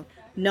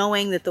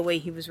 knowing that the way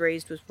he was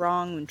raised was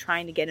wrong and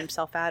trying to get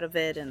himself out of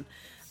it. And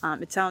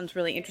it sounds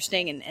really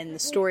interesting, and the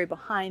story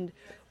behind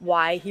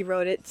why he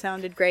wrote it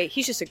sounded great.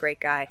 He's just a great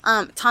guy.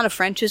 Tana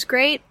French is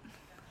great.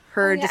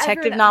 Her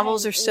detective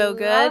novels are so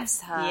good.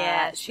 Her.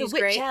 Yeah, she's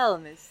great. Witch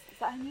Elm, is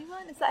that her new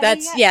one? Is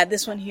that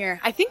this one here.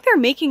 I think they're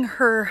making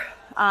her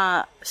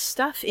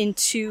stuff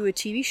into a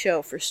TV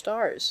show for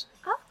Starz.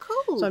 Oh,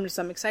 cool.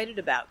 So I'm excited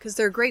about, because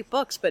they're great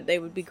books, but they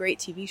would be great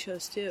TV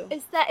shows too.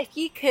 Is that if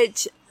you could,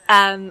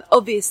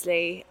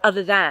 obviously,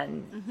 other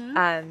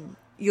than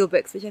your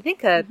books, which I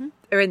think are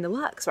in the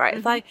works, right?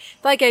 If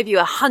I gave you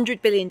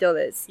 $100 billion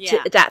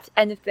to adapt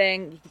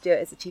anything, you could do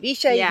it as a TV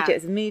show, you could do it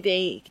as a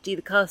movie, you could do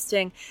the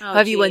casting,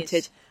 however you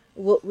wanted.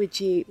 What would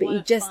you...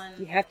 But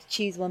you have to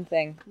choose one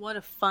thing. What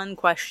a fun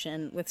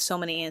question with so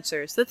many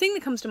answers. The thing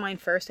that comes to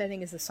mind first, I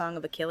think, is The Song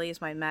of Achilles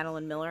by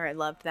Madeline Miller. I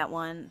loved that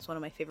one. It's one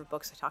of my favorite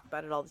books. I talk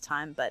about it all the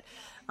time. But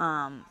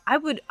I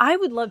would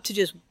love to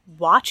just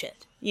watch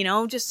it. You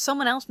know, just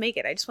someone else make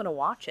it. I just want to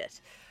watch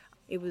it.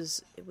 It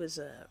was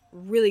a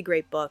really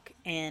great book,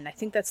 and I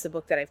think that's the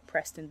book that I've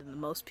pressed into the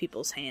most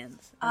people's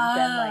hands. And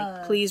been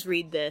like, please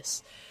read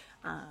this.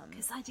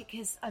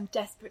 Because I'm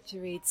desperate to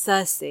read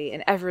Circe,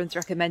 and everyone's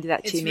recommended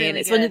that to me, really and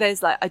it's good. one of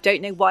those, like, I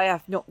don't know why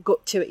I've not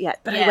got to it yet,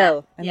 but I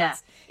will. And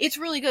It's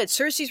really good.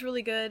 Circe's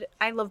really good.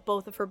 I love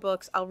both of her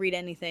books. I'll read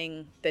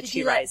anything that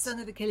she writes. Did you like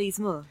Song of Achilles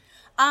more?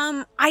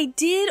 I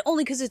did,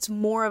 only because it's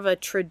more of a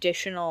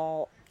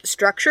traditional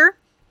structure.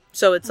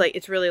 So it's like,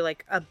 it's really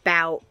like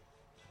about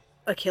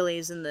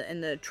Achilles and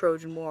the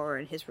Trojan War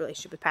and his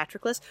relationship with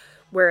Patroclus,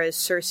 whereas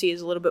Circe is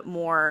a little bit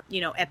more,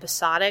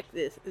 episodic.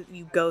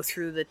 You go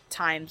through the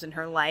times in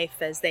her life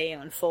as they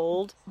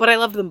unfold. But I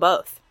loved them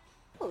both.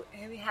 Oh,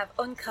 here we have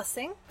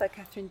Uncussing by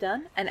Catherine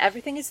Dunn and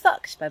Everything is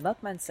Fucked by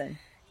Mark Manson.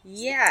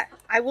 Yeah,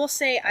 I will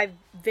say I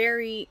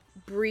very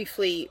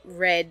briefly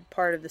read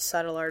part of The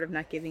Subtle Art of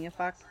Not Giving a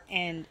Fuck,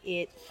 and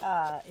it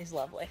is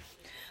lovely.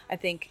 I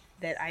think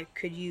that I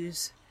could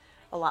use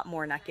a lot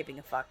more not giving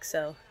a fuck,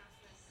 so...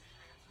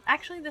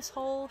 Actually, this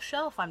whole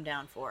shelf I'm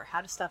down for.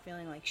 How to Stop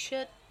Feeling Like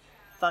Shit.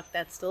 Fuck,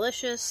 That's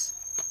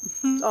Delicious.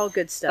 All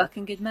good stuff.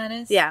 Fucking Good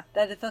Manners. Yeah.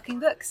 They're the fucking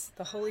books.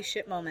 The Holy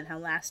Shit Moment. How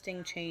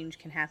lasting change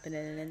can happen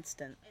in an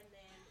instant.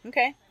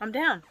 Okay, I'm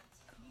down.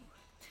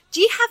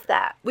 Do you have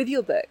that with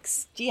your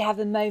books? Do you have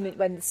a moment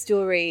when the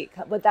story...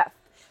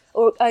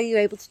 Or are you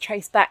able to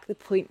trace back the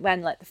point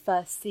when, like, the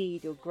first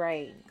seed or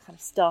grain kind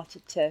of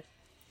started to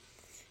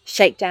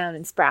shake down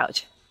and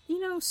sprout?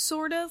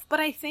 Sort of, but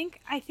I think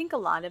a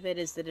lot of it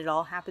is that it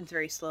all happens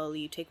very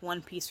slowly. You take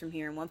one piece from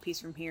here and one piece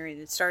from here, and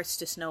it starts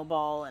to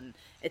snowball, and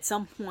at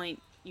some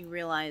point you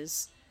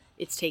realize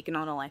it's taken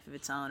on a life of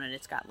its own, and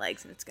it's got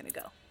legs, and it's going to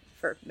go,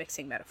 for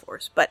mixing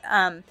metaphors. But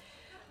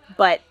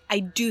I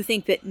do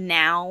think that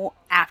now,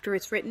 after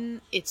it's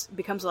written, it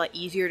becomes a lot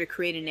easier to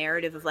create a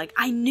narrative of, like,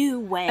 I knew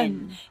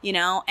when,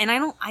 and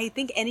I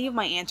think any of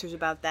my answers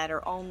about that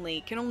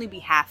can only be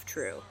half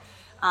true.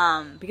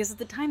 Because at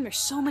the time, there's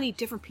so many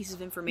different pieces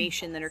of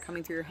information that are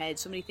coming through your head,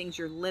 so many things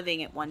you're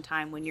living at one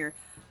time when you're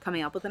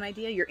coming up with an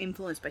idea. You're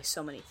influenced by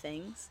so many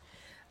things.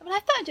 I mean, I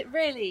found it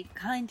really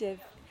kind of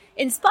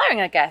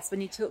inspiring, I guess,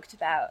 when you talked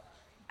about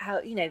how,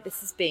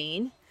 this has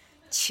been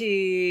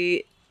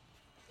to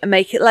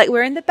make it like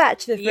we're in The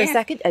Bachelor for a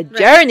second. A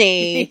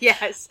journey!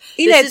 Yes.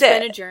 This has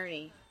been a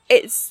journey.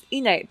 It's,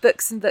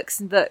 books and books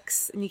and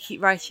books, and you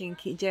keep writing and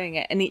keep doing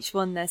it, and each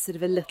one there's sort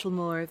of a little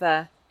more of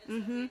a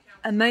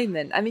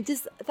moment. I mean, do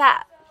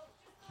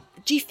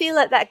you feel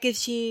like that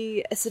gives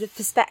you a sort of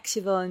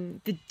perspective on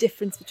the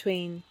difference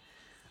between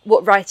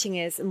what writing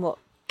is and what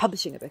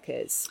publishing a book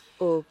is?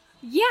 Or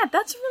yeah,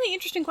 that's a really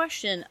interesting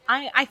question.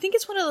 I think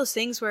it's one of those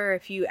things where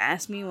if you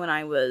asked me when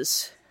I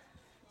was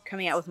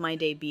coming out with my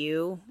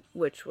debut,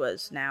 which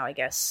was now, I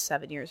guess,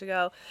 7 years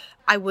ago,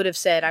 I would have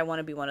said I want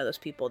to be one of those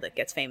people that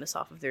gets famous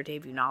off of their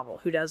debut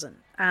novel. Who doesn't?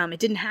 It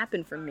didn't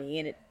happen for me,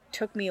 and it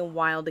took me a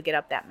while to get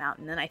up that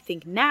mountain. And I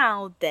think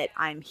now that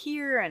I'm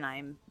here and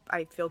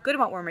I feel good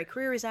about where my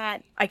career is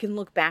at, I can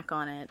look back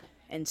on it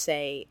and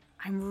say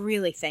I'm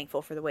really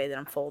thankful for the way that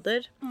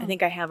unfolded. I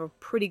think I have a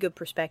pretty good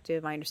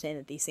perspective. I understand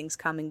that these things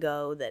come and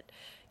go, that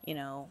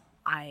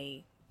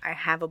I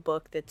have a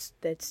book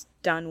that's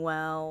done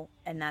well,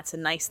 and that's a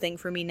nice thing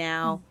for me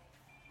now.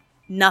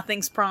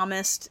 Nothing's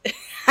promised.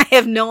 I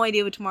have no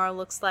idea what tomorrow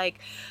looks like.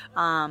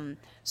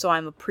 So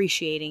I'm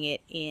appreciating it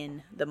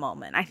in the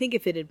moment. I think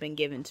if it had been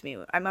given to me,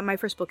 my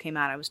first book came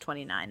out, I was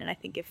 29, and I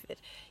think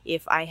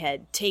if I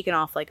had taken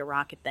off like a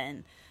rocket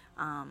then,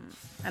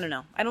 I don't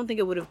know. I don't think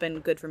it would have been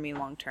good for me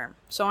long term.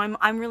 So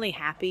I'm really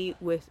happy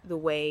with the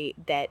way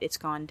that it's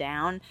gone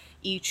down.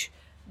 Each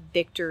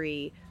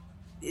victory,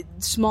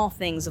 small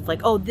things of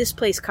like, oh, this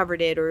place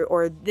covered it,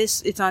 or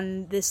this, it's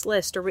on this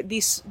list, or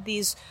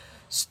these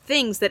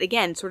things that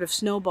again sort of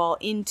snowball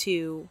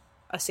into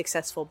a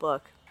successful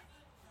book.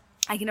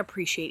 I can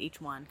appreciate each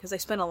one because I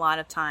spent a lot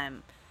of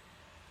time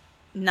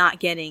not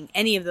getting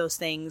any of those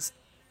things,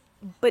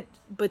 but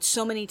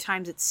so many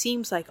times it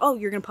seems like, oh,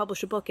 you're going to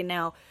publish a book and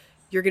now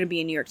you're going to be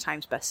a New York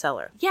Times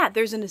bestseller. Yeah,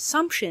 there's an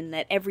assumption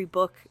that every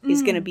book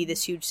is going to be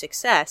this huge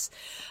success,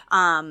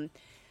 and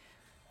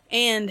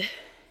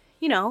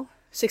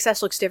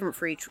success looks different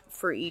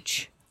for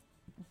each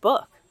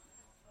book.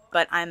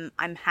 But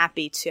I'm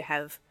happy to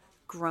have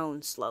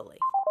grown slowly.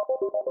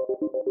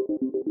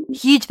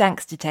 Huge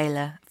thanks to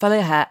Taylor.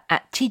 Follow her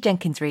at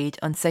 @TJenkinsRead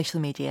on social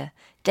media.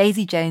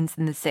 Daisy Jones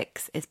and the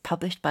Six is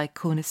published by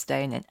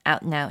Cornerstone and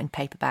out now in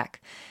paperback.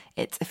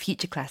 It's a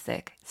future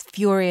classic. It's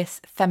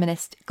furious,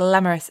 feminist,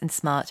 glamorous and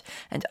smart,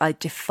 and I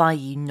defy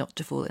you not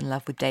to fall in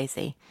love with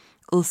Daisy.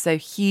 Also,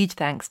 huge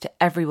thanks to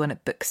everyone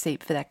at Book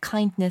Soup for their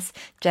kindness,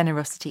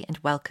 generosity and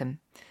welcome.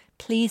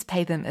 Please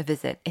pay them a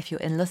visit if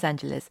you're in Los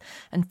Angeles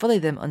and follow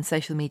them on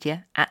social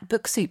media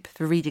 @BookSoup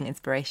for reading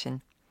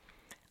inspiration.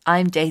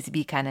 I'm Daisy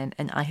Buchanan,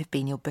 and I have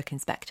been your book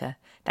inspector.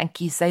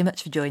 Thank you so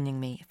much for joining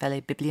me,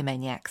 fellow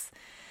bibliomaniacs.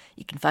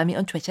 You can find me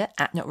on Twitter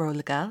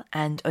 @NotRollerGirl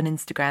and on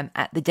Instagram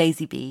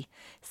 @TheDaisyB.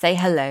 Say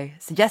hello,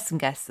 suggest some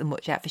guests, and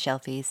watch out for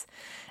shelfies.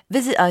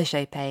 Visit our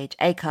show page,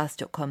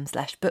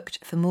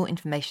 acast.com/booked, for more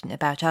information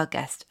about our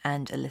guest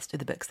and a list of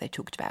the books they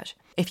talked about.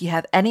 If you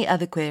have any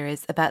other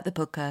queries about the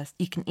podcast,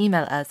 you can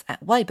email us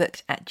at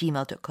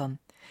whybooked@gmail.com.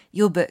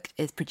 Your Booked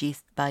is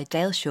produced by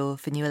Dale Shaw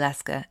for New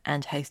Alaska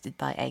and hosted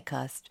by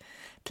Acast.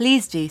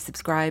 Please do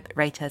subscribe,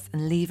 rate us,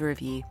 and leave a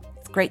review.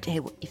 It's great to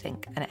hear what you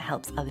think, and it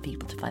helps other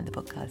people to find the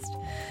podcast.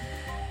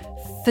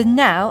 For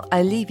now,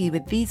 I leave you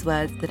with these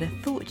words that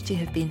are thought to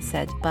have been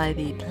said by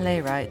the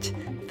playwright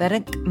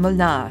Ferenc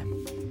Molnar.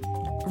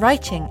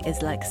 Writing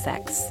is like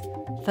sex.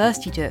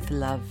 First you do it for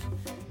love,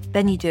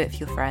 then you do it for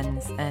your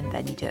friends, and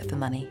then you do it for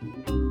money.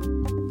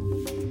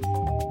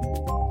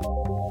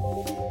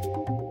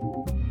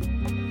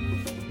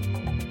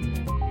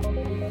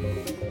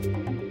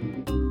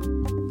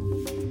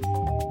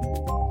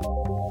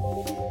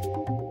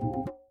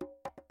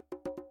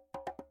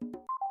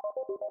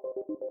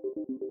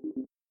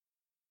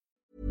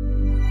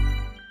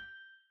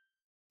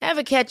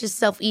 Ever catch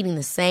yourself eating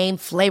the same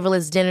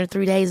flavorless dinner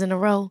 3 days in a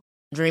row?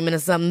 Dreaming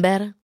of something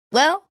better?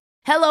 Well,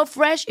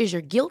 HelloFresh is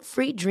your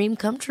guilt-free dream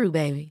come true,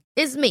 baby.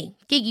 It's me,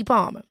 Keke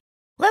Palmer.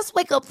 Let's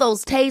wake up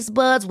those taste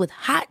buds with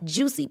hot,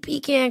 juicy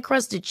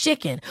pecan-crusted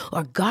chicken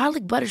or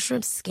garlic butter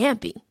shrimp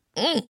scampi.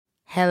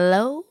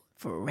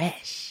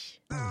 HelloFresh.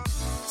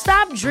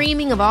 Stop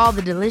dreaming of all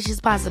the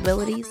delicious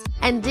possibilities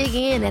and dig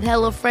in at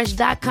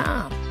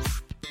HelloFresh.com.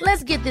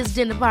 Let's get this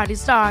dinner party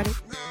started.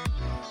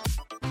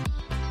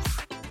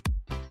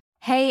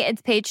 Hey,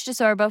 it's Paige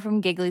DeSorbo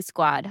from Giggly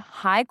Squad.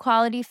 High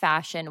quality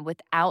fashion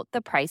without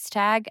the price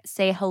tag.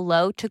 Say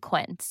hello to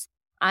Quince.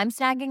 I'm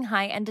snagging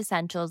high-end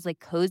essentials like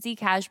cozy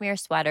cashmere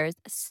sweaters,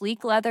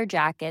 sleek leather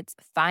jackets,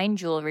 fine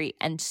jewelry,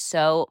 and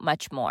so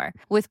much more.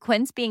 With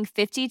Quince being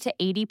 50 to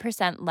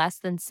 80% less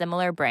than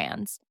similar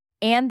brands.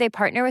 And they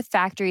partner with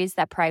factories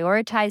that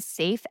prioritize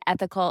safe,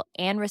 ethical,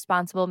 and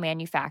responsible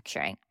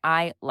manufacturing.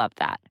 I love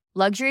that.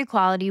 Luxury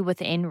quality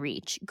within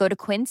reach. Go to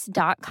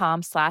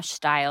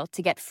quince.com/style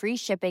to get free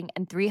shipping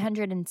and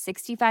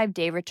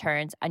 365-day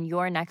returns on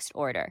your next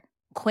order.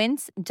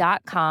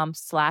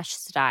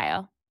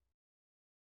 Quince.com/style.